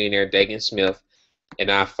multimillionaire, Dagan Smith,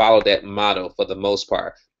 and I followed that motto for the most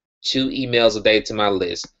part. 2 emails a day to my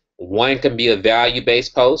list. One can be a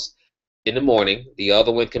value-based post in the morning. The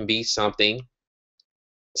other one can be something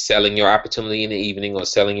selling your opportunity in the evening, or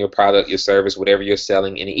selling your product, your service, whatever you're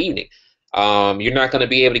selling in the evening. You're not going to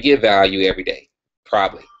be able to give value every day,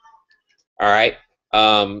 probably. All right.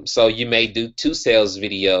 So you may do 2 sales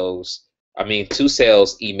videos. 2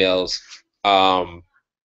 sales emails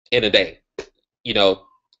in a day.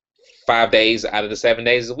 5 days out of the 7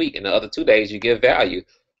 days a week, and the other 2 days you give value,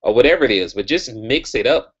 or whatever it is. But just mix it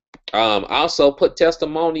up. Also put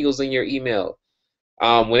testimonials in your email.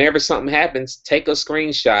 Whenever something happens, take a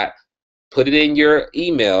screenshot, put it in your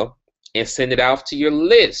email, and send it off to your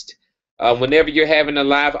list. Whenever you're having a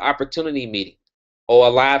live opportunity meeting or a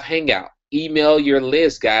live hangout, email your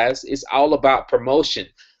list, guys. It's all about promotion.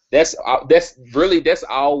 That's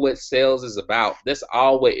all what sales is about. That's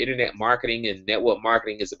all what internet marketing and network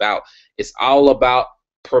marketing is about. It's all about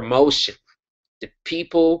promotion. The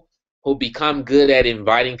people who become good at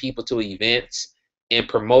inviting people to events and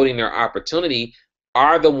promoting their opportunity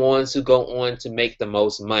are the ones who go on to make the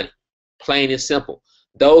most money. Plain and simple.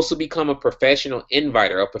 Those who become a professional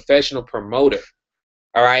inviter, a professional promoter,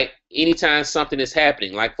 all right, anytime something is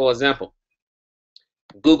happening, like for example,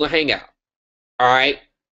 Google Hangout, all right,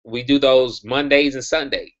 we do those Mondays and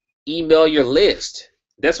Sundays. Email your list.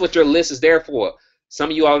 That's what your list is there for. Some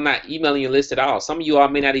of you all are not emailing your list at all. Some of you all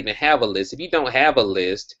may not even have a list. If you don't have a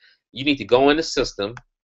list, you need to go in the system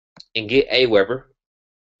and get Aweber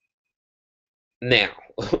now.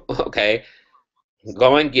 Okay,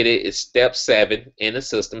 go and get it. It's step 7 in the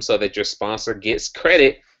system, so that your sponsor gets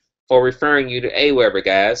credit for referring you to Aweber,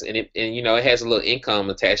 guys. And it has a little income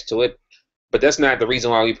attached to it. But that's not the reason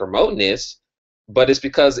why we're promoting this. But it's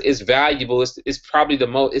because it's valuable. It's probably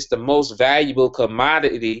the most valuable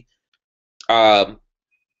commodity to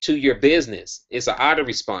your business. It's an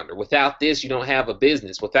autoresponder. Without this, you don't have a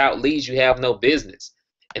business. Without leads, you have no business.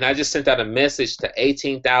 And I just sent out a message to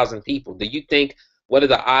 18,000 people. Do you think, what are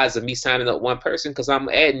the odds of me signing up one person? Because I'm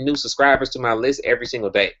adding new subscribers to my list every single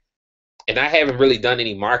day. And I haven't really done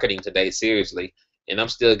any marketing today, seriously. And I'm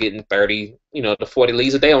still getting 30, to 40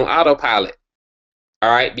 leads a day on autopilot. All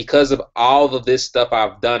right, because of all of this stuff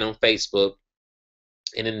I've done on Facebook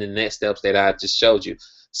and in the next steps that I just showed you.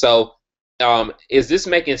 So is this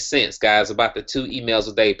making sense, guys, about the 2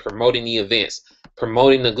 emails a day, promoting the events,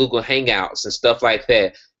 promoting the Google Hangouts and stuff like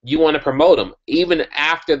that? You want to promote them even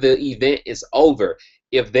after the event is over.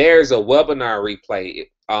 If there's a webinar replay,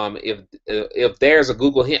 if there's a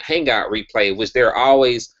Google Hangout replay, which there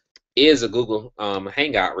always is a Google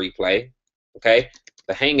Hangout replay, okay?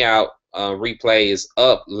 The Hangout replay is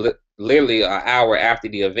up literally an hour after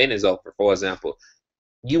the event is over, for example.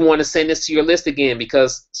 You want to send this to your list again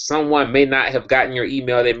because someone may not have gotten your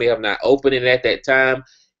email. They may have not opened it at that time.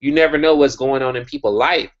 You never know what's going on in people's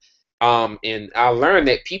life. And I learned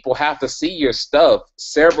that people have to see your stuff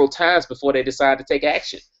several times before they decide to take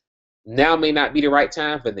action. Now may not be the right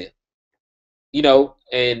time for them.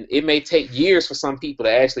 And it may take years for some people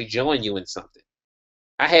to actually join you in something.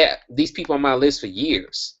 I had these people on my list for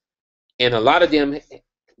years. And a lot of them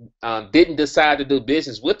didn't decide to do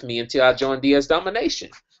business with me until I joined DS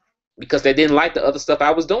Domination, because they didn't like the other stuff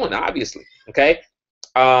I was doing, obviously. Okay,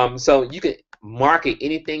 so you can market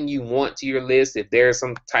anything you want to your list. If there's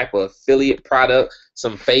some type of affiliate product,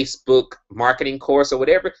 some Facebook marketing course or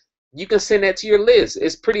whatever, you can send that to your list.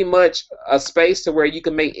 It's pretty much a space to where you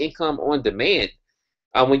can make income on demand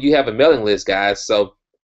when you have a mailing list, guys. So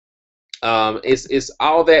it's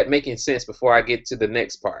all that making sense before I get to the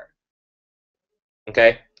next part.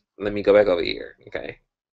 Okay, let me go back over here. Okay,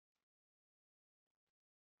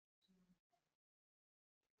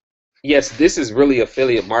 Yes, this is really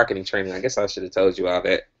affiliate marketing training. I guess I should have told you all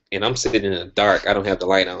that. And I'm sitting in the dark. I don't have the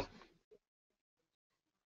light on.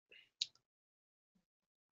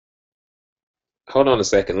 Hold on a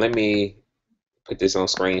second. Let me put this on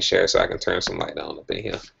screen share so I can turn some light on up in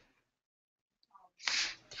here.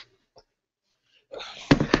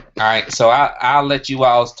 All right, so I'll let you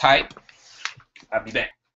all type. I'll be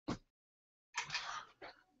back.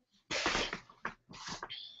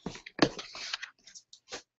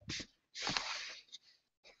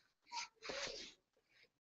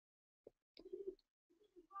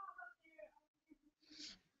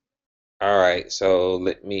 All right, so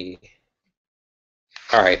let me.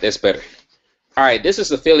 All right, that's better. All right, this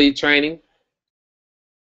is affiliate training.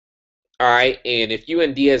 All right, and if you're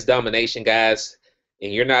in DS Domination, guys,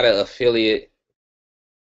 and you're not an affiliate,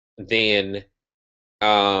 then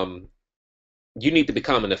um, you need to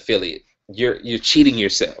become an affiliate. You're cheating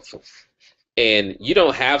yourself, and you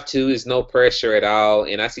don't have to. There's no pressure at all.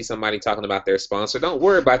 And I see somebody talking about their sponsor. Don't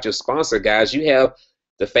worry about your sponsor, guys. You have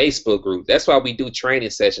the Facebook group. That's why we do training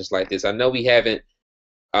sessions like this. I know we haven't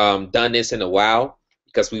done this in a while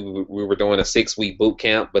because we were doing a 6-week boot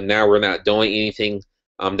camp, but now we're not doing anything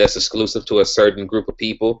that's exclusive to a certain group of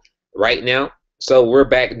people right now. So we're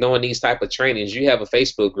back doing these type of trainings. You have a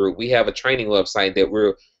Facebook group. We have a training website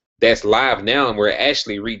that's live now, and we're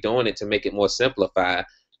actually redoing it to make it more simplified.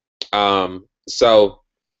 So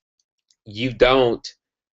you don't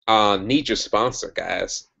need your sponsor,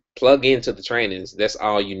 guys. Plug into the trainings. That's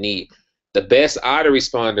all you need. The best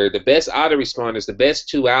autoresponders, the best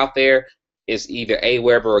two out there is either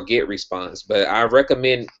Aweber or GetResponse. But I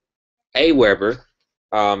recommend Aweber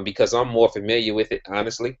because I'm more familiar with it,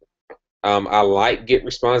 honestly. I like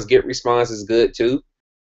GetResponse. GetResponse is good too.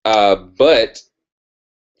 But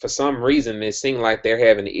for some reason, it seems like they're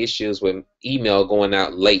having issues with email going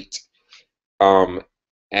out late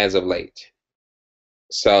as of late.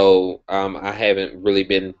 So I haven't really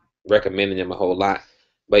been recommending them a whole lot.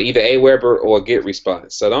 But either Aweber or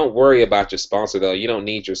GetResponse. So don't worry about your sponsor, though. You don't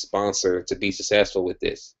need your sponsor to be successful with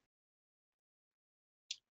this.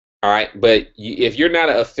 All right, but if you're not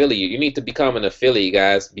an affiliate, you need to become an affiliate,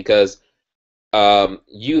 guys, because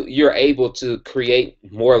you're able to create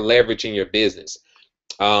more leverage in your business.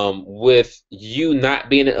 With you not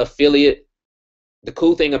being an affiliate, the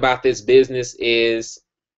cool thing about this business is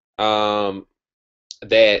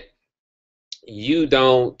that you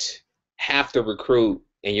don't have to recruit,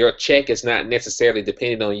 and your check is not necessarily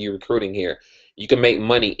dependent on you recruiting here. You can make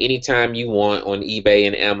money anytime you want on eBay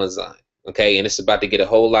and Amazon. Okay, and it's about to get a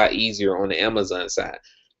whole lot easier on the Amazon side.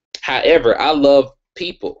 However, I love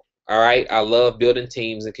people. All right, I love building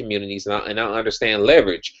teams and communities, and I understand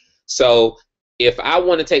leverage. So if I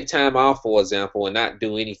want to take time off, for example, and not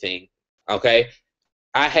do anything, okay,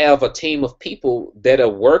 I have a team of people that are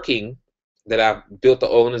working, that I've built the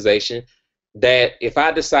organization, that if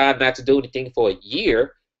I decide not to do anything for a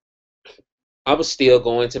year, I'm still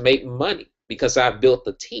going to make money because I've built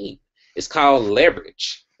the team. It's called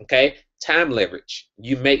leverage, okay? Time leverage.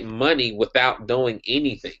 You make money without doing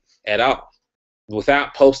anything at all,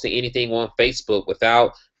 without posting anything on Facebook,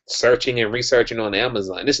 without searching and researching on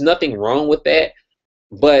Amazon. There's nothing wrong with that,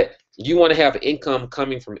 but you want to have income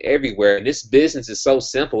coming from everywhere. And this business is so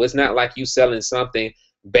simple. It's not like you selling something,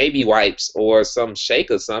 baby wipes or some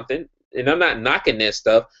shake or something. And I'm not knocking that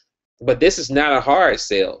stuff, but this is not a hard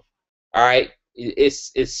sell. All right,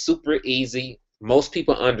 it's super easy. Most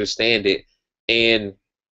people understand it, and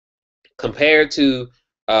comparing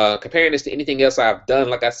this to anything else I've done,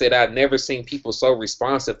 like I said, I've never seen people so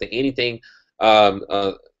responsive to anything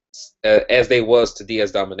as they was to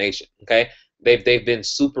DS Domination. Okay, they've been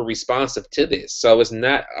super responsive to this, so it's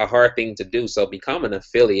not a hard thing to do. So become an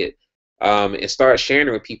affiliate and start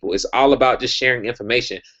sharing with people. It's all about just sharing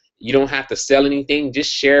information. You don't have to sell anything.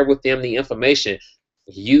 Just share with them the information.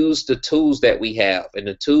 Use the tools that we have, and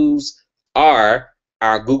the tools are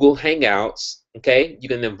our Google Hangouts. Okay, you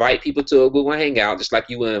can invite people to a Google Hangout just like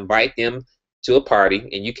you would invite them to a party.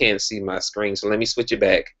 And you can't see my screen, so let me switch it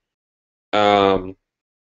back.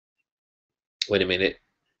 Wait a minute.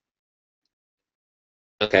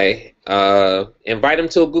 Okay, invite them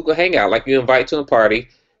to a Google Hangout like you invite to a party.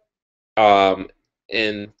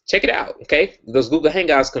 And check it out. Okay, those Google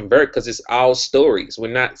Hangouts convert because it's all stories. We're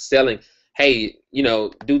not selling, hey,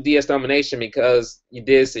 do DS Domination because you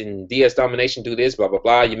this, and DS Domination do this, blah blah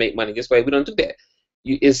blah, you make money this way. We don't do that.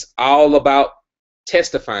 It's all about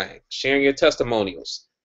testifying, sharing your testimonials,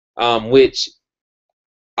 which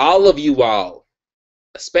all of you all,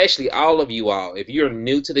 especially all of you all, if you're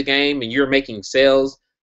new to the game and you're making sales,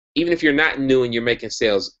 even if you're not new and you're making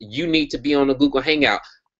sales, you need to be on a Google Hangout.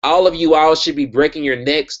 All of you all should be breaking your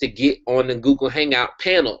necks to get on the Google Hangout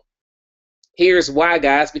panel. Here's why,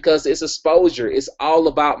 guys, because it's exposure. It's all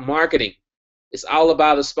about marketing. It's all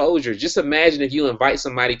about exposure. Just imagine if you invite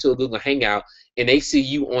somebody to a Google Hangout and they see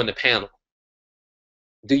you on the panel.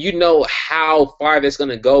 Do you know how far that's going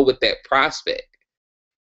to go with that prospect?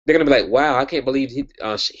 They're going to be like, wow, I can't believe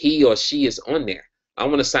he or she is on there. I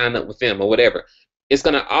want to sign up with them or whatever. It's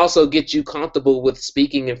going to also get you comfortable with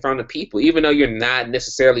speaking in front of people, even though you're not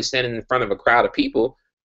necessarily standing in front of a crowd of people.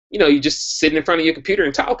 You know, you're just sitting in front of your computer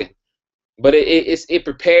and talking. But it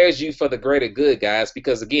prepares you for the greater good, guys,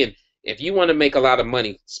 because, again, if you want to make a lot of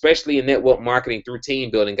money, especially in network marketing through team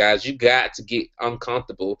building, guys, you got to get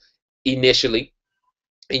uncomfortable initially.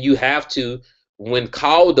 And you have to, when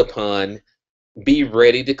called upon, be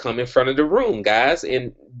ready to come in front of the room, guys.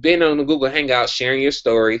 And being on the Google Hangout, sharing your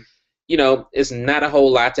story, you know, it's not a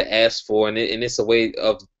whole lot to ask for, and it's a way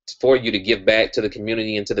for you to give back to the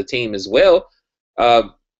community and to the team as well,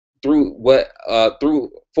 for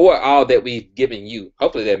all that we've given you.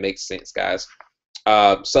 Hopefully that makes sense, guys.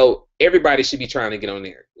 So everybody should be trying to get on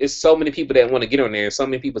there. There's so many people that want to get on there, and so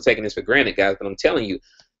many people taking this for granted, guys. But I'm telling you,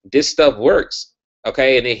 this stuff works,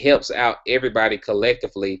 okay? And it helps out everybody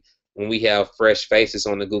collectively when we have fresh faces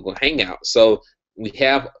on the Google Hangout. So we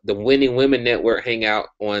have the Winning Women Network Hangout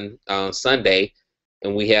on Sunday,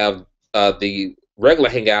 and we have the regular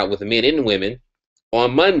Hangout with the men and women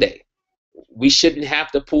on Monday. We shouldn't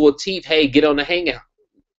have to pull teeth. Hey, get on the Hangout.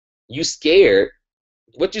 You scared?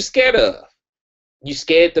 What you scared of? You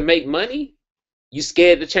scared to make money? You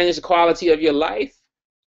scared to change the quality of your life?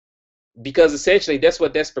 Because essentially that's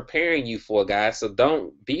what that's preparing you for, guys. So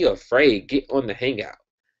don't be afraid. Get on the Hangout.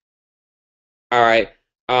 All right.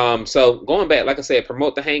 So going back, like I said,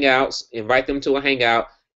 promote the Hangouts, invite them to a Hangout,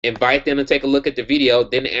 invite them to take a look at the video,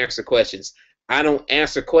 then answer questions. I don't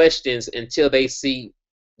answer questions until they see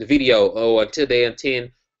the video or until they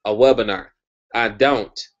attend a webinar. I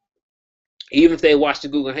don't. Even if they watch the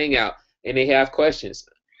Google Hangout and they have questions,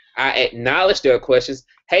 I acknowledge their questions.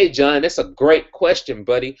 Hey, John, that's a great question,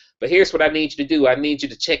 buddy. But here's what I need you to do. I need you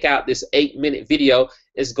to check out this 8-minute video.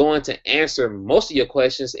 It's going to answer most of your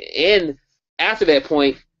questions. And after that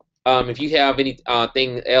point, if you have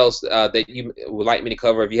anything else that you would like me to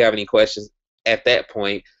cover, if you have any questions at that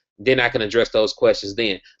point, then I can address those questions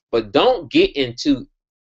then. But don't get into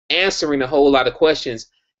answering a whole lot of questions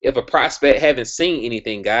if a prospect haven't seen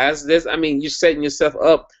anything, guys. I mean, you're setting yourself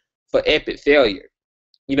up for epic failure.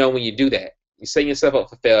 You know, when you do that, you're setting yourself up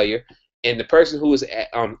for failure. And the person who is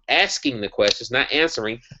asking the questions, not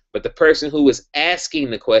answering, but the person who is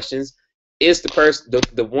asking the questions is the person,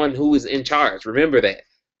 the one who is in charge. Remember that.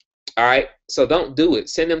 All right. So don't do it.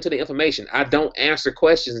 Send them to the information. I don't answer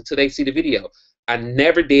questions until they see the video. I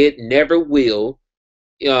never did, never will,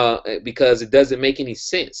 because it doesn't make any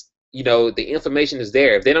sense. You know, the information is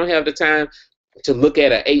there. If they don't have the time to look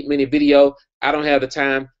at an 8-minute video, I don't have the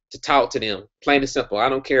time to talk to them. Plain and simple. I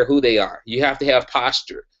don't care who they are. You have to have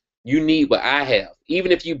posture. You need what I have.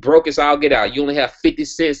 Even if you broke as all get out, you only have 50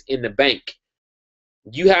 cents in the bank.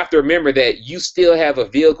 You have to remember that you still have a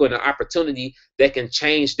vehicle and an opportunity that can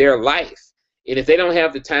change their life. And if they don't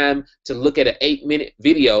have the time to look at an 8-minute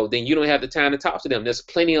video, then you don't have the time to talk to them. There's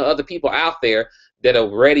plenty of other people out there that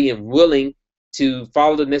are ready and willing to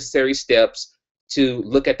follow the necessary steps to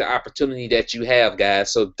look at the opportunity that you have,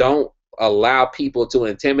 guys. So don't allow people to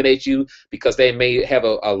intimidate you because they may have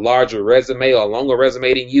a larger resume or a longer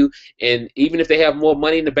resume than you, and even if they have more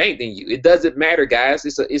money in the bank than you, it doesn't matter, guys.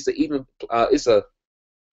 It's a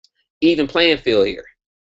even playing field here.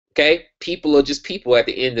 Okay, people are just people at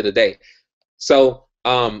the end of the day. So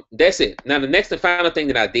that's it. Now the next and final thing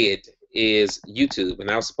that I did is YouTube,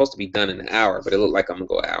 and I was supposed to be done in an hour, but it looked like I'm gonna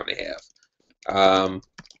go an hour and a half.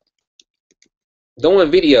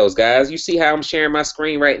 Doing videos, guys. You see how I'm sharing my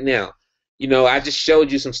screen right now. You know, I just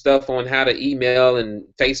showed you some stuff on how to email and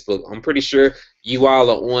Facebook. I'm pretty sure you all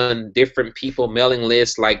are on different people mailing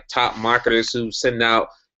lists, like top marketers who send out,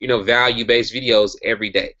 you know, value-based videos every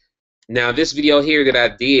day. Now, this video here that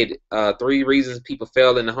I did, 3 reasons people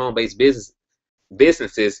fail in the home-based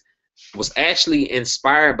businesses, was actually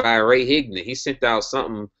inspired by Ray Higdon. He sent out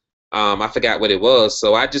something, I forgot what it was,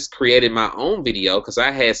 so I just created my own video because I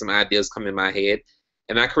had some ideas come in my head,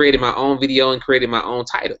 and I created my own video and created my own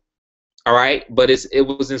title. All right, but it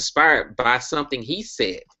was inspired by something he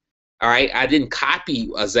said. All right, I didn't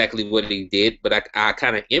copy exactly what he did, but I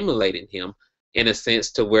kind of emulated him in a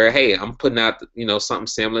sense to where, hey, I'm putting out, you know, something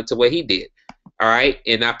similar to what he did. All right,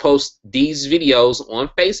 and I post these videos on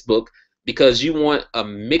Facebook because you want a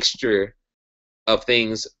mixture of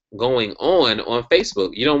things going on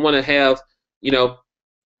Facebook. You don't want to have, you know,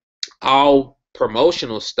 all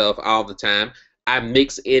promotional stuff all the time. I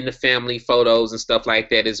mix in the family photos and stuff like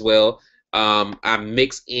that as well. I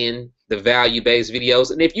mix in the value-based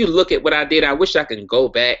videos. And if you look at what I did, I wish I can go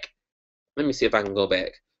back. Let me see if I can go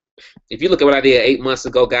back. If you look at what I did 8 months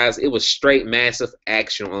ago, guys, it was straight massive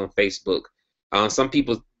action on Facebook. Some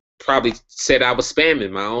people probably said I was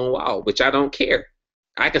spamming my own wall, which I don't care.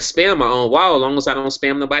 I can spam my own wall as long as I don't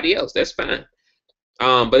spam nobody else. That's fine.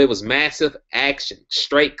 But it was massive action,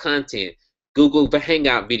 straight content, Google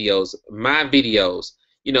Hangout videos, my videos,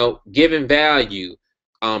 you know, giving value,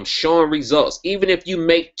 showing results. Even if you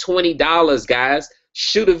make $20, guys,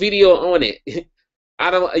 shoot a video on it.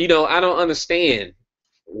 I don't understand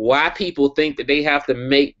why people think that they have to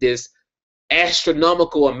make this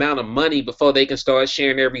astronomical amount of money before they can start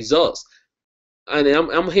sharing their results. And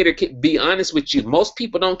I'm here to be honest with you. Most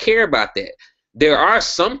people don't care about that. There are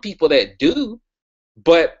some people that do,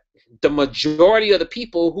 but the majority of the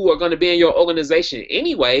people who are going to be in your organization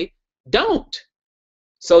anyway don't.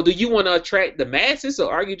 So do you want to attract the masses,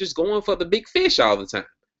 or are you just going for the big fish all the time?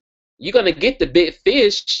 You're going to get the big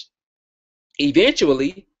fish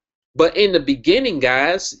eventually, but in the beginning,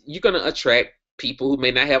 guys, you're going to attract people who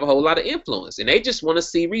may not have a whole lot of influence, and they just want to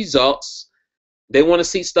see results. They want to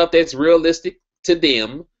see stuff that's realistic to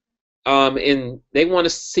them, and they want to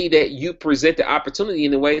see that you present the opportunity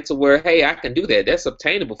in a way to where, hey, I can do that. That's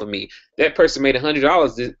obtainable for me. That person made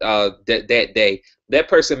 $100 that day. That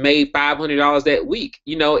person made $500 that week.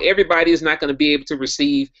 You know, everybody is not going to be able to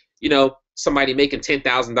receive, you know, somebody making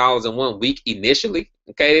 $10,000 in 1 week initially.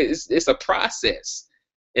 Okay, it's a process,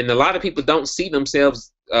 and a lot of people don't see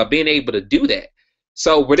themselves being able to do that.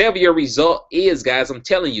 So whatever your result is, guys, I'm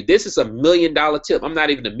telling you, this is $1 million tip. I'm not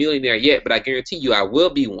even a millionaire yet, but I guarantee you I will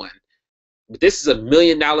be one. But this is $1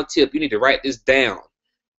 million tip. You need to write this down.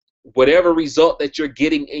 Whatever result that you're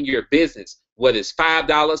getting in your business, whether it's $5,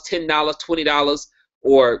 $10, $20,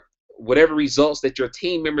 or whatever results that your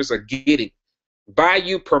team members are getting, by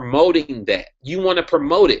you promoting that, you want to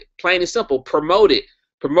promote it. Plain and simple, promote it.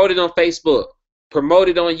 Promote it on Facebook. Promote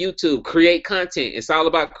it on YouTube. Create content. It's all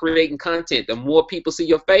about creating content. The more people see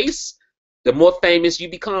your face, the more famous you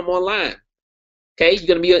become online. Okay? You're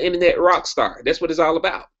going to be an internet rock star. That's what it's all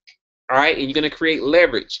about. All right? And you're going to create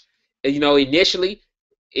leverage. And, you know, initially,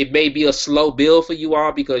 it may be a slow build for you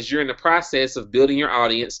all because you're in the process of building your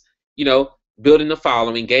audience, you know, building the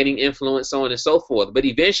following, gaining influence, so on and so forth. But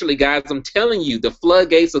eventually, guys, I'm telling you, the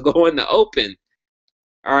floodgates are going to open.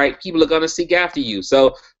 All right? People are going to seek after you.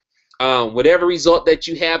 So, whatever result that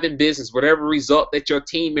you have in business, whatever result that your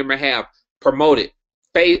team member have, promote it.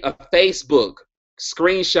 Facebook,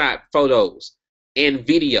 screenshot photos, and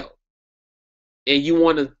video. And you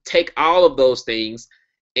want to take all of those things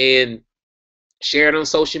and share it on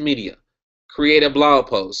social media. Create a blog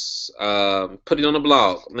post. Put it on a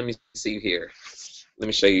blog. Let me see here. Let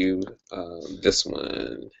me show you this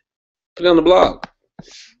one. Put it on the blog.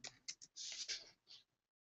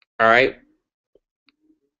 All right.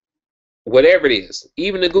 Whatever it is,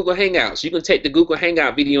 even the Google Hangouts, you can take the Google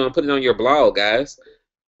Hangout video and put it on your blog, guys.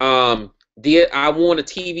 I won a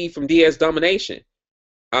TV from DS Domination.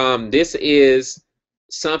 This is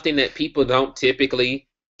something that people don't typically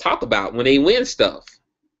talk about when they win stuff.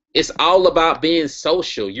 It's all about being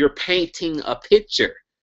social. You're painting a picture.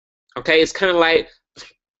 Okay, it's kind of like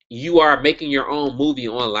you are making your own movie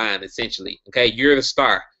online, essentially. Okay, you're the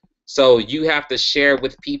star, so you have to share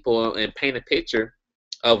with people and paint a picture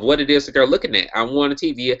of what it is that they're looking at. I won a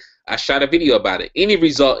TV. I shot a video about it. Any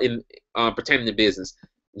result in pertaining to business.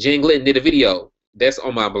 Jen Glidden did a video. That's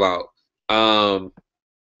on my blog.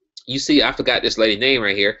 You see, I forgot this lady's name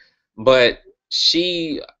right here, but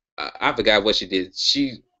I forgot what she did.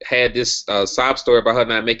 She had this sob story about her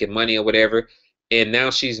not making money or whatever, and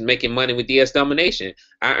now she's making money with DS Domination.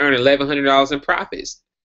 I earned $1,100 in profits.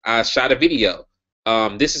 I shot a video.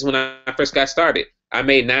 This is when I first got started. I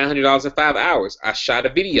made $900 in 5 hours. I shot a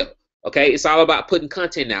video. Okay, it's all about putting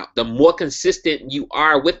content out. The more consistent you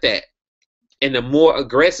are with that, and the more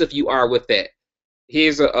aggressive you are with that.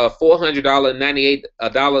 Here's a $400,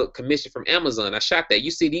 $98 commission from Amazon. I shot that.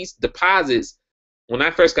 You see these deposits. When I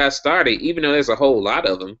first got started, even though there's a whole lot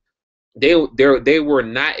of them, they were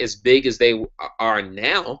not as big as they are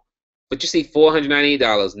now. But you see, $498,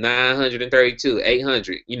 $932,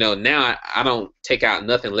 $800. You know, now I don't take out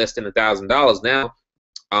nothing less than $1,000 now.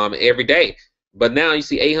 Every day. But now you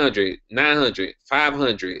see 800, 900,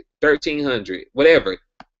 500, 1,300, whatever.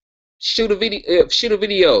 Shoot a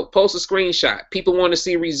video, post a screenshot. People want to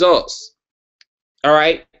see results. All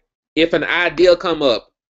right. If an idea come up,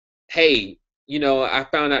 hey, you know, I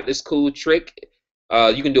found out this cool trick.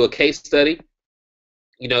 You can do a case study.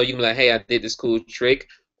 You know, you can be like, hey, I did this cool trick.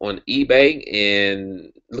 on eBay,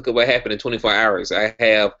 and look at what happened in 24 hours. I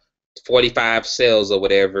have 45 sales or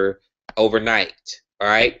whatever overnight. All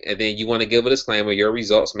right, and then you want to give a disclaimer: your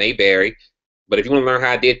results may vary. But if you want to learn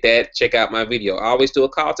how I did that, check out my video. I always do a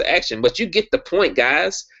call to action. But you get the point,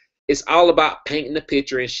 guys. It's all about painting the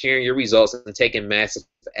picture and sharing your results and taking massive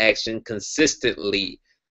action consistently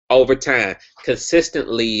over time.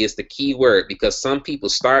 Consistently is the key word, because some people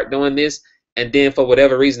start doing this and then for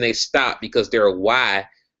whatever reason they stop because their why,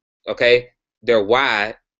 okay, their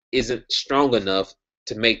why isn't strong enough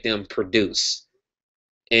to make them produce.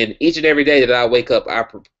 And each and every day that I wake up, I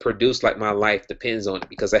produce like my life depends on it,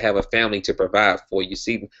 because I have a family to provide for. You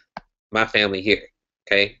see my family here,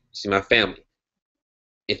 okay? You see my family.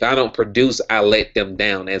 If I don't produce, I let them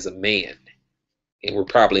down as a man, and we're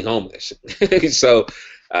probably homeless. So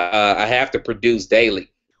I have to produce daily,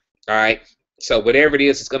 all right? So whatever it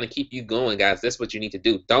is, it's going to keep you going, guys. That's what you need to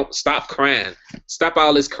do. Don't stop crying. Stop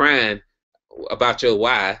all this crying about your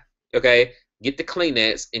why, okay? Get the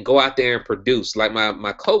Kleenex and go out there and produce. Like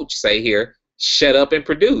my coach say here, shut up and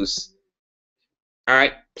produce. All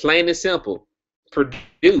right, plain and simple,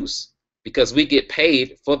 produce, because we get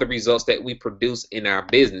paid for the results that we produce in our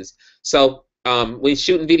business. So when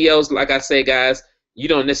shooting videos, like I say, guys, you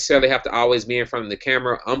don't necessarily have to always be in front of the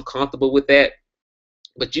camera. I'm comfortable with that,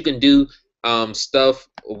 but you can do stuff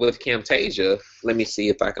with Camtasia. Let me see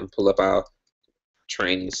if I can pull up our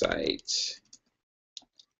training site.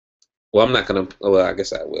 Well, I'm not going to, well, I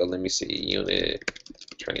guess I will. Let me see,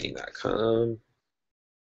 unittraining.com.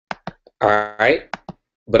 All right,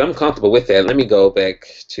 but I'm comfortable with that. Let me go back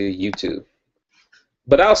to YouTube.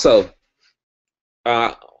 But also,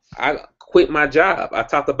 I quit my job. I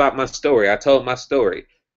talked about my story. I told my story.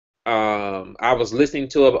 I was listening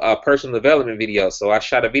to a personal development video, so I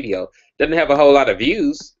shot a video. Doesn't have a whole lot of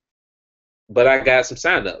views, but I got some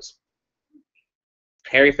signups.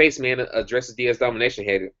 Hairy Face Man addresses DS domination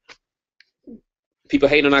hater. People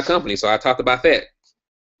hate on our company, so I talked about that.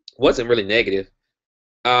 Wasn't really negative.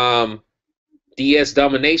 DS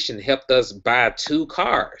Domination helped us buy 2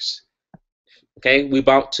 cars. Okay, we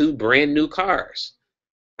bought 2 brand new cars.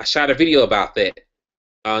 I shot a video about that.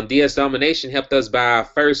 DS Domination helped us buy our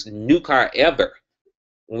first new car ever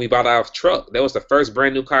when we bought our truck. That was the first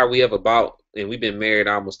brand new car we ever bought, and we've been married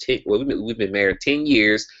almost 10. Well, we've been married 10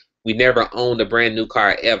 years. We never owned a brand new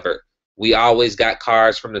car ever. We always got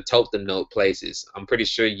cars from the Tote the Note places. I'm pretty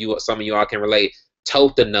sure some of you all can relate.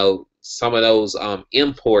 Tote the Note, some of those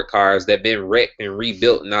import cars that been wrecked and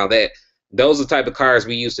rebuilt and all that. Those are the type of cars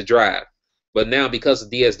we used to drive. But now, because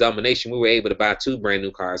of DS Domination, we were able to buy 2 brand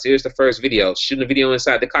new cars. Here's the first video, shooting a video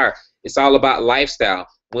inside the car. It's all about lifestyle.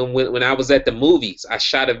 When I was at the movies, I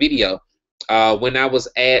shot a video. When I was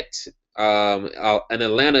at an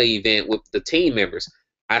Atlanta event with the team members,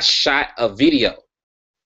 I shot a video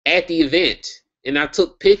at the event, and I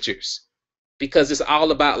took pictures, because it's all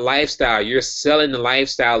about lifestyle. You're selling the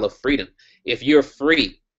lifestyle of freedom. If you're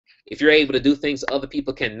free, if you're able to do things other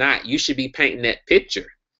people cannot, you should be painting that picture.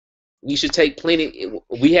 You should take plenty.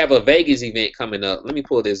 We have a Vegas event coming up. Let me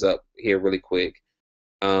pull this up here really quick.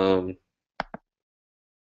 Pull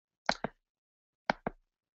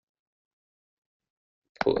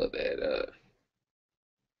that up.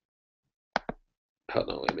 Hold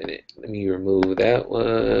on a minute. Let me remove that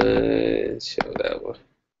one. Show that one.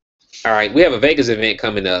 All right, we have a Vegas event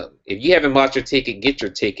coming up. If you haven't bought your ticket, get your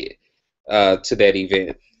ticket to that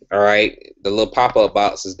event. All right, the little pop-up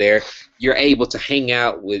box is there. You're able to hang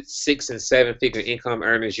out with 6- and 7-figure income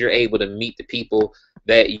earners. You're able to meet the people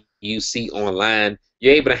that you see online.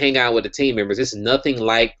 You're able to hang out with the team members. It's nothing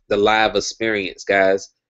like the live experience, guys.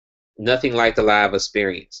 Nothing like the live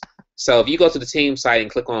experience. So if you go to the team site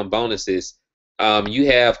and click on bonuses, you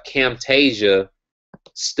have Camtasia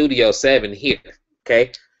Studio 7 here,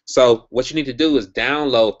 okay? So what you need to do is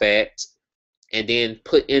download that and then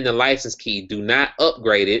put in the license key. Do not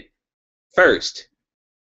upgrade it first.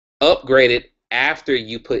 Upgrade it after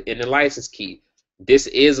you put in the license key. This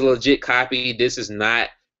is a legit copy. This is not,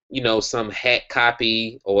 some hack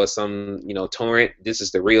copy or some, torrent. This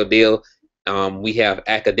is the real deal. We have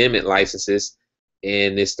academic licenses,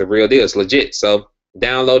 and it's the real deal. It's legit. So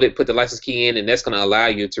download it, put the license key in, and that's going to allow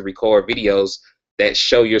you to record videos that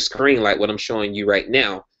show your screen like what I'm showing you right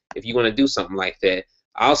now, if you want to do something like that.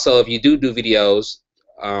 Also, if you do videos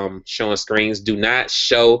showing screens, do not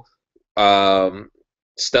show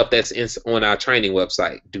stuff that's on our training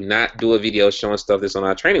website. Do not do a video showing stuff that's on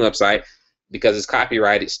our training website, because it's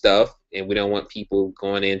copyrighted stuff, and we don't want people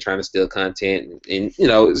going in trying to steal content, and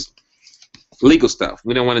it's legal stuff.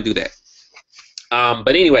 We don't want to do that.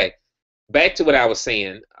 But anyway, back to what I was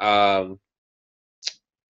saying. You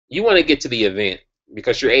want to get to the event.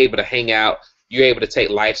 because you're able to hang out, you're able to take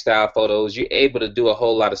lifestyle photos, you're able to do a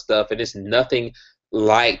whole lot of stuff, and it's nothing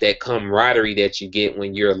like that camaraderie that you get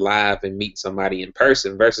when you're live and meet somebody in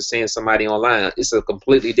person versus seeing somebody online. It's a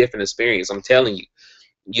completely different experience. I'm telling you,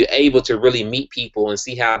 you're able to really meet people and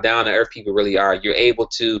see how down to earth people really are. You're able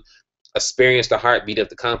to experience the heartbeat of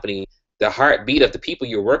the company, the heartbeat of the people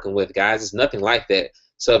you're working with, guys. It's nothing like that.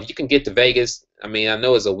 So if you can get to Vegas, I mean, I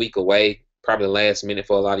know it's a week away, probably the last minute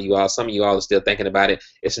for a lot of you all. Some of you all are still thinking about it.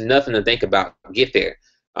 It's nothing to think about. Get there.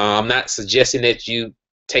 I'm not suggesting that you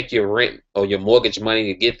take your rent or your mortgage money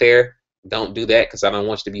to get there. Don't do that, because I don't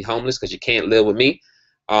want you to be homeless, because you can't live with me.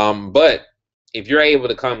 But if you're able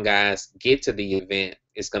to come, guys, get to the event.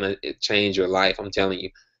 It's going to change your life, I'm telling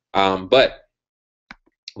you. But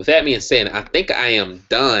with that being said, I think I am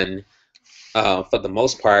done for the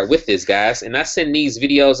most part with this, guys. And I send these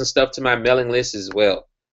videos and stuff to my mailing list as well.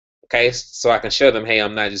 Okay, so I can show them, hey,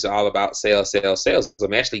 I'm not just all about sales, sales, sales.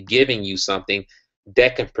 I'm actually giving you something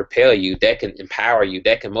that can propel you, that can empower you,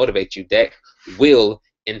 that can motivate you, that will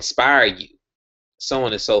inspire you, so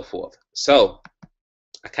on and so forth. So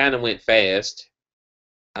I kind of went fast,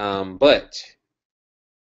 but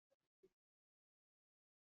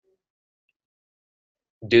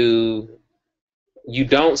you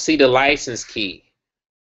don't see the license key.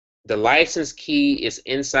 The license key is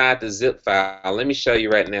inside the zip file. Let me show you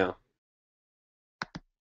right now.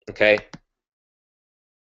 Okay.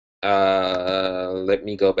 Let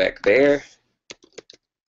me go back there.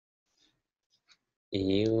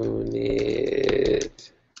 Unit.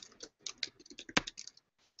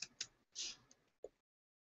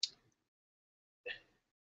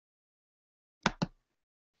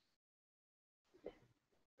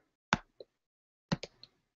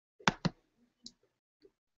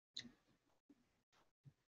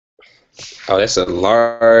 Oh, that's a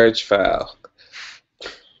large file.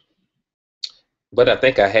 But I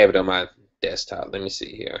think I have it on my desktop. Let me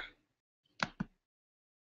see here.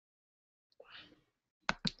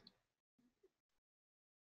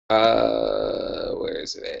 Where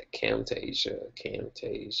is it at? Camtasia.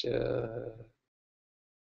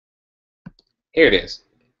 Here it is.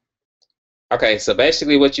 Okay, so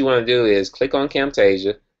basically what you want to do is click on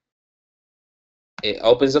Camtasia. It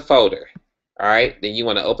opens a folder. All right, then you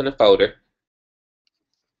want to open the folder.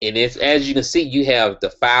 And it's, as you can see, you have the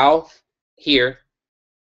file here,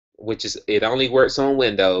 which is, it only works on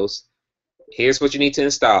Windows. Here's what you need to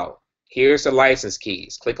install. Here's the license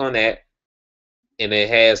keys. Click on that, and it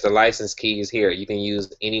has the license keys here. You can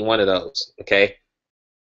use any one of those, okay?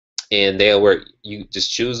 And they'll work. You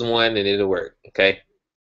just choose one and it'll work, okay?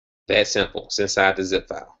 That simple. It's inside the zip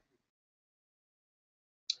file.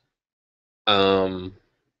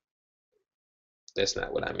 That's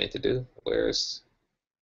not what I meant to do.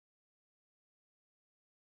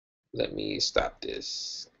 Let me stop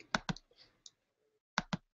this.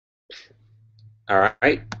 All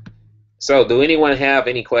right. So do anyone have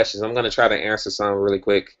any questions? I'm going to try to answer some really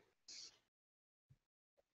quick.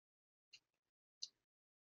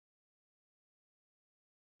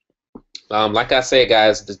 Like I said,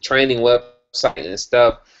 guys, the training website and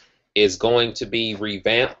stuff is going to be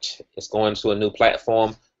revamped. It's going to a new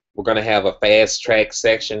platform. We're going to have a fast track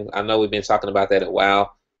section. I know we've been talking about that a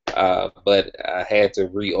while, but I had to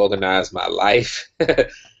reorganize my life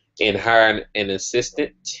and hire an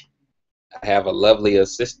assistant. I have a lovely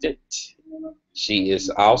assistant. She is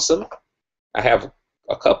awesome. I have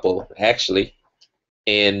a couple, actually,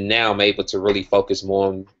 and now I'm able to really focus more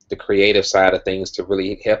on the creative side of things to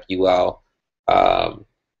really help you all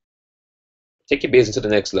take your business to the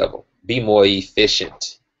next level. Be more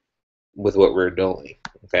efficient with what we're doing,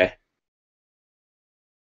 okay?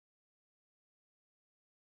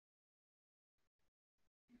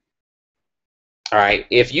 All right,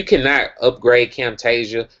 if you cannot upgrade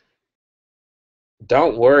Camtasia,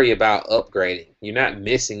 don't worry about upgrading. You're not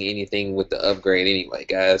missing anything with the upgrade anyway,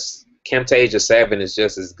 guys. Camtasia 7 is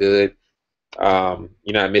just as good. You're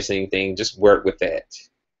not missing anything. Just work with that.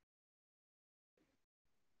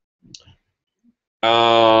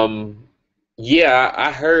 Yeah,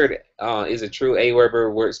 I heard, is it true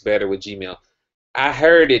Aweber works better with Gmail? I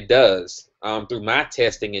heard it does. Through my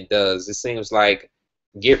testing, it does. It seems like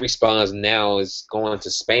GetResponse now is going to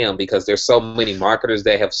spam because there's so many marketers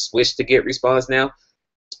that have switched to GetResponse now.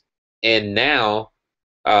 And now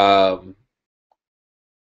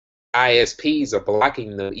ISPs are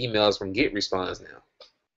blocking the emails from GetResponse now.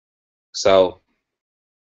 So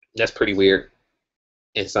that's pretty weird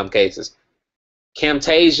in some cases.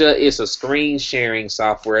 Camtasia is a screen sharing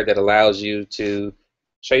software that allows you to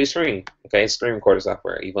show your screen. Okay, screen recorder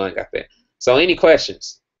software. Yvonne got that. So any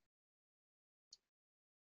questions?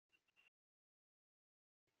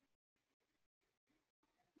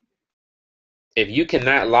 if you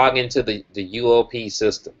cannot log into the UOP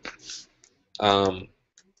system, um,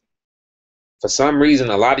 for some reason,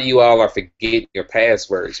 a lot of you all are forgetting your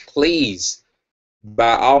passwords. Please,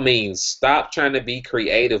 by all means, stop trying to be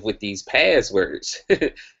creative with these passwords.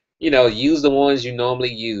 Use the ones you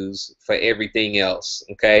normally use for everything else,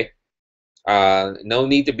 okay? No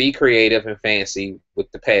need to be creative and fancy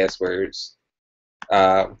with the passwords.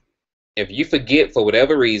 If you forget for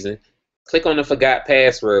whatever reason, click on the forgot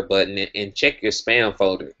password button and check your spam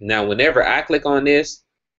folder. Now, whenever I click on this,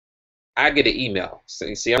 I get an email. So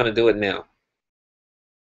you see, I'm going to do it now.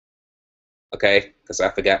 Okay, because I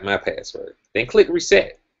forgot my password. Then click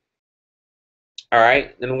reset. All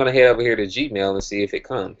right, then I'm going to head over here to Gmail and see if it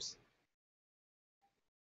comes.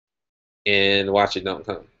 And watch it don't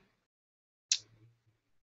come.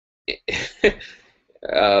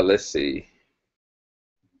 Let's see.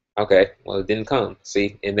 Okay, well, it didn't come.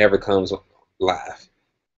 See, it never comes live.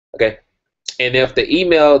 Okay, and if the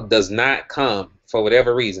email does not come for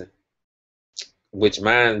whatever reason, which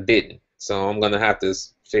mine didn't, so I'm going to have to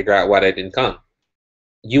figure out why that didn't come.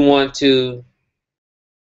 You want to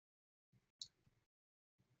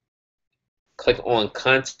click on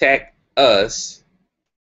Contact Us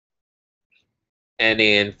and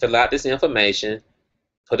then fill out this information,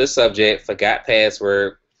 put a subject, forgot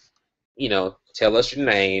password, tell us your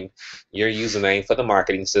name, your username for the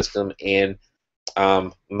marketing system, and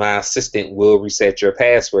my assistant will reset your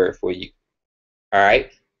password for you. All right.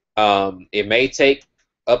 It may take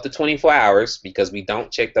up to 24 hours because we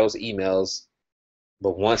don't check those emails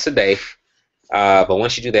but once a day. But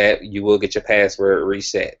once you do that, you will get your password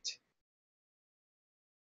reset.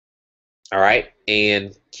 All right.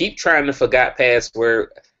 And keep trying to forgot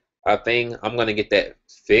password thing. I'm going to get that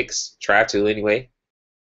fixed. Try to anyway.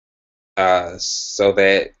 So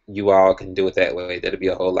that you all can do it that way. That'll be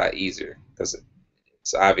a whole lot easier because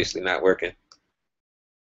it's obviously not working.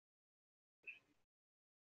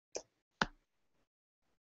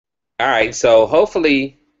 All right, so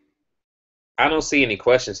hopefully I don't see any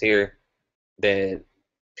questions here that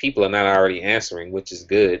people are not already answering, which is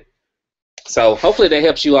good. So hopefully that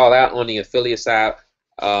helps you all out on the affiliate side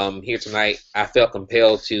here tonight. I felt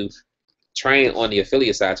compelled to train on the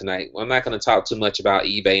affiliate side tonight. I'm not going to talk too much about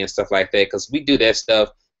eBay and stuff like that because we do that stuff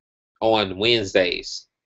on Wednesdays.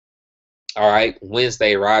 All right,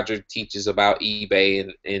 Wednesday Roger teaches about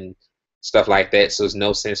eBay and stuff like that, so there's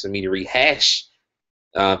no sense for me to rehash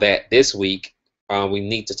that this week. We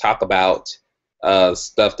need to talk about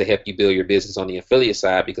stuff to help you build your business on the affiliate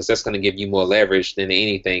side because that's going to give you more leverage than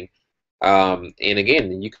anything. And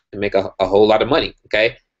again, you can make a whole lot of money,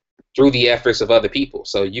 okay, through the efforts of other people.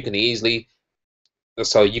 So you can either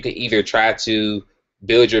try to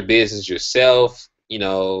build your business yourself,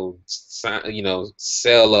 sell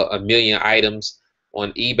a million items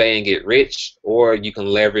on eBay and get rich, or you can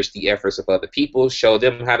leverage the efforts of other people, show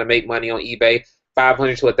them how to make money on eBay,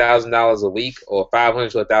 $500 to $1,000 a week or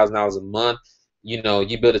 $500 to $1,000 a month. You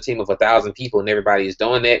build a team of 1,000 people and everybody is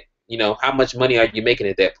doing that. How much money are you making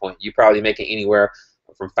at that point? You're probably making anywhere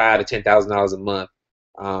from $5,000 to $10,000 a month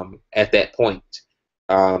at that point,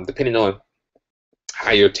 depending on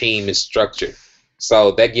how your team is structured.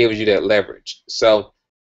 So that gives you that leverage. So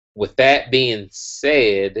with that being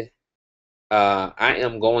said, I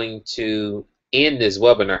am going to end this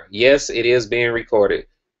webinar. Yes, it is being recorded.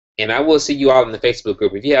 And I will see you all in the Facebook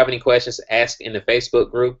group. If you have any questions, ask in the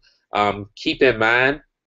Facebook group. Keep in mind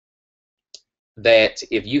that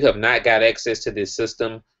if you have not got access to this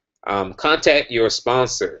system, contact your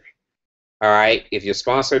sponsor. All right. If your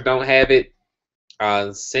sponsor don't have it,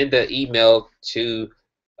 send an email to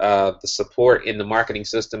the support in the marketing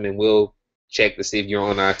system, and we'll check to see if you're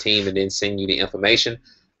on our team and then send you the information.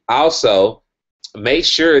 Also, make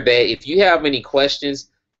sure that if you have any questions,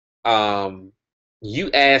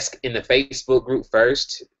 you ask in the Facebook group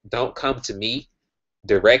first. Don't come to me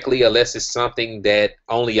directly unless it's something that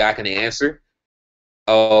only I can answer.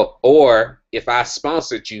 Or if I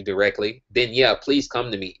sponsored you directly, then yeah, please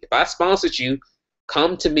come to me. If I sponsored you,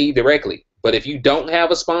 come to me directly. But if you don't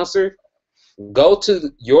have a sponsor, go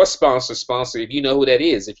to your sponsor if you know who that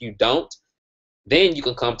is. If you don't, then you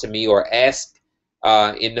can come to me or ask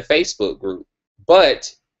in the Facebook group.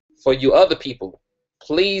 But for you other people,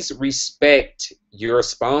 please respect your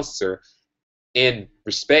sponsor and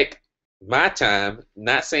respect my time.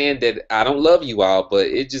 Not saying that I don't love you all, but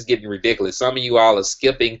it's just getting ridiculous. Some of you all are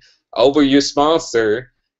skipping over your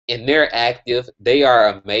sponsor and they're active. They are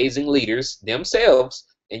amazing leaders themselves,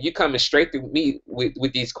 and you coming straight to me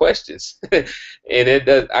with these questions.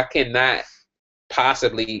 And I cannot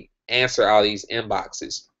possibly answer all these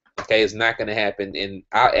inboxes. Okay, it's not going to happen. And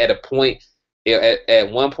at a point,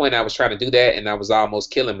 At one point, I was trying to do that, and I was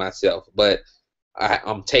almost killing myself. But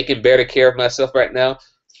I'm taking better care of myself right now,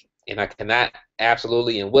 and I cannot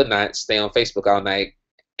absolutely and would not stay on Facebook all night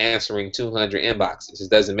answering 200 inboxes. It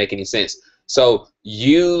doesn't make any sense. So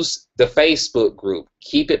use the Facebook group.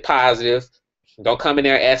 Keep it positive. Don't come in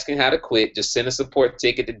there asking how to quit. Just send a support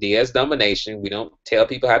ticket to DS Domination. We don't tell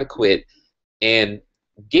people how to quit. And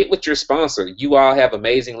get with your sponsor. You all have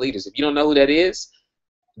amazing leaders. If you don't know who that is,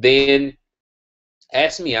 then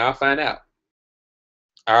ask me. I'll find out.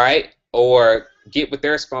 All right? Or get with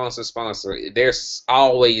their sponsor. There's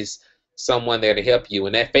always someone there to help you.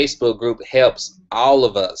 And that Facebook group helps all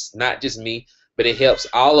of us, not just me, but it helps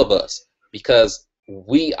all of us because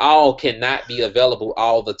we all cannot be available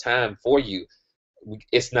all the time for you.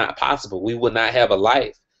 It's not possible. We will not have a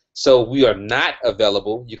life. So we are not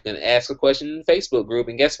available. You can ask a question in the Facebook group,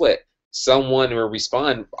 and guess what? Someone will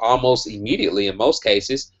respond almost immediately in most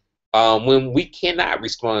cases. When we cannot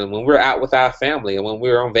respond, when we're out with our family, and when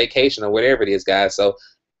we're on vacation or whatever it is, guys. So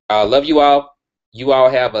love you all. You all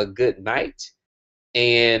have a good night,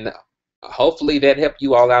 and hopefully that helped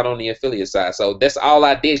you all out on the affiliate side. So that's all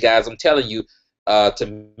I did, guys. I'm telling you,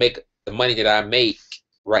 to make the money that I make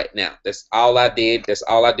right now. That's all I did. That's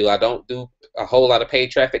all I do. I don't do a whole lot of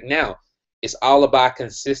paid traffic now. It's all about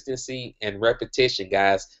consistency and repetition,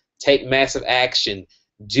 guys. Take massive action.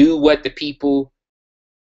 Do what the people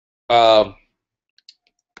aren't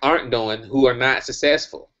doing who are not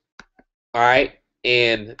successful. All right?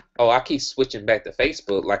 And, I keep switching back to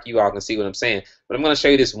Facebook like you all can see what I'm saying. But I'm going to show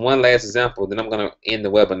you this one last example, then I'm going to end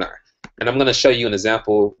the webinar. And I'm going to show you an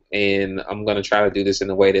example, and I'm going to try to do this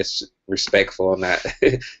in a way that's respectful, not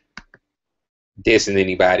dissing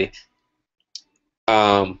anybody.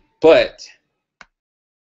 But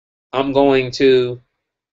I'm going to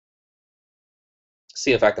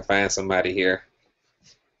see if I can find somebody here.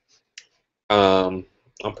 I'm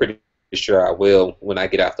pretty sure I will when I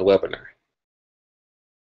get out the webinar.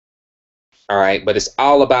 All right, but it's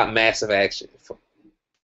all about massive action.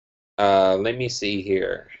 Let me see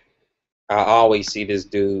here. I always see this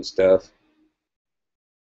dude stuff.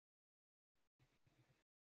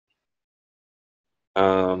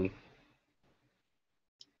 All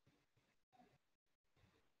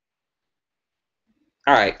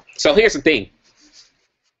right, so here's the thing.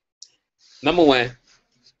 Number one,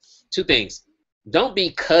 two things. Don't be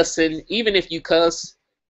cussing, even if you cuss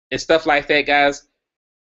and stuff like that, guys.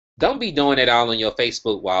 Don't be doing it all on your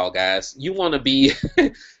Facebook wall, guys. You want to be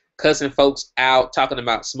cussing folks out, talking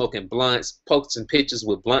about smoking blunts, posting pictures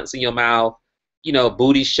with blunts in your mouth,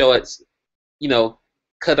 booty shorts,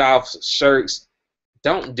 cut off shirts.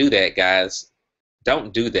 Don't do that, guys.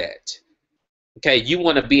 Don't do that. Okay, you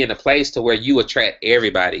want to be in a place to where you attract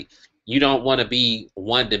everybody. You don't want to be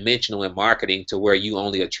one-dimensional in marketing to where you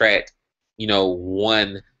only attract,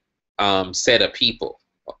 one set of people,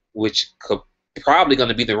 which could probably going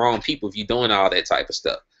to be the wrong people if you're doing all that type of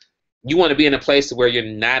stuff. You want to be in a place to where you're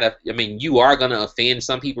not you are going to offend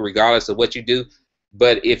some people regardless of what you do,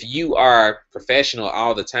 but if you are professional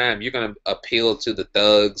all the time, you're going to appeal to the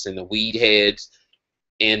thugs and the weed heads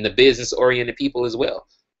and the business-oriented people as well.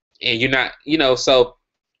 And you're not, so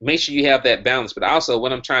make sure you have that balance. But also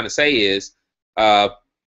what I'm trying to say is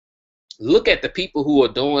look at the people who are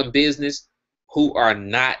doing business who are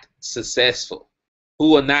not successful,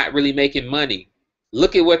 who are not really making money.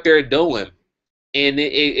 Look at what they're doing. And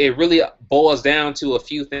it really boils down to a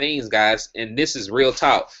few things, guys, and this is real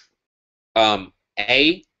talk.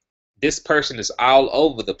 A, this person is all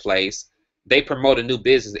over the place. They promote a new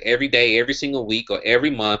business every day, every single week, or every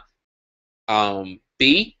month.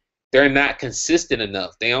 B, they're not consistent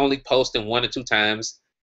enough. They only posting 1 or 2 times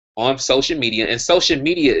on social media, and social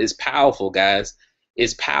media is powerful, guys.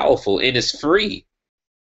 It's powerful, and it's free.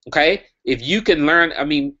 Okay? If you can learn,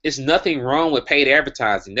 it's nothing wrong with paid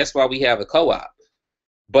advertising. That's why we have a co-op.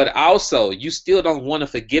 But also, you still don't want to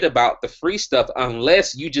forget about the free stuff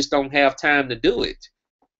unless you just don't have time to do it.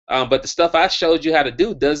 But the stuff I showed you how to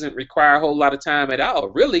do doesn't require a whole lot of time at all,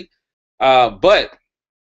 really. But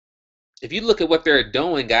if you look at what they're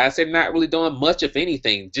doing, guys, they're not really doing much of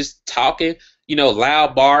anything. Just talking,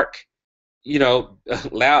 loud bark,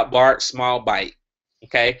 loud bark, small bite.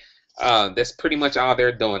 Okay? That's pretty much all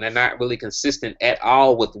they're doing. They're not really consistent at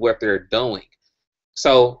all with what they're doing.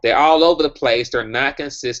 So they're all over the place. They're not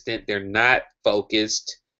consistent. They're not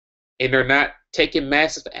focused. And they're not taking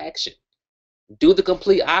massive action. Do the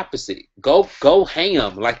complete opposite. Go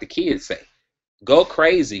ham, like the kids say. Go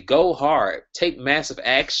crazy. Go hard. Take massive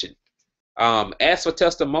action. Ask for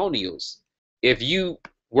testimonials. If you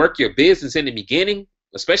work your business in the beginning,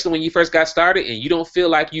 especially when you first got started and you don't feel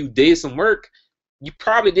like you did some work, you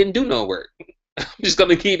probably didn't do no work. I'm just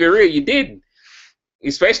gonna keep it real. You didn't.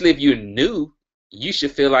 Especially if you're new, you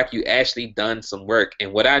should feel like you actually done some work.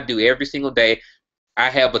 And what I do every single day, I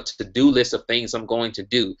have a to-do list of things I'm going to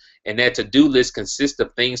do, and that to-do list consists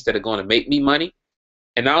of things that are going to make me money,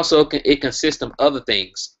 and also it consists of other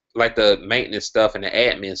things like the maintenance stuff and the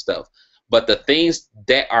admin stuff. But the things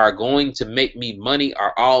that are going to make me money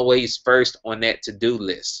are always first on that to-do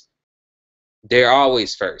list. They're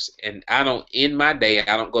always first. And I don't end my day,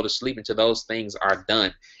 I don't go to sleep until those things are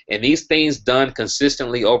done. And these things done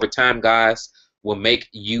consistently over time, guys, will make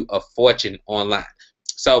you a fortune online.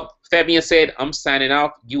 So, with that being said, I'm signing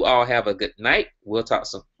off. You all have a good night. We'll talk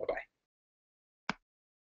soon. Bye-bye.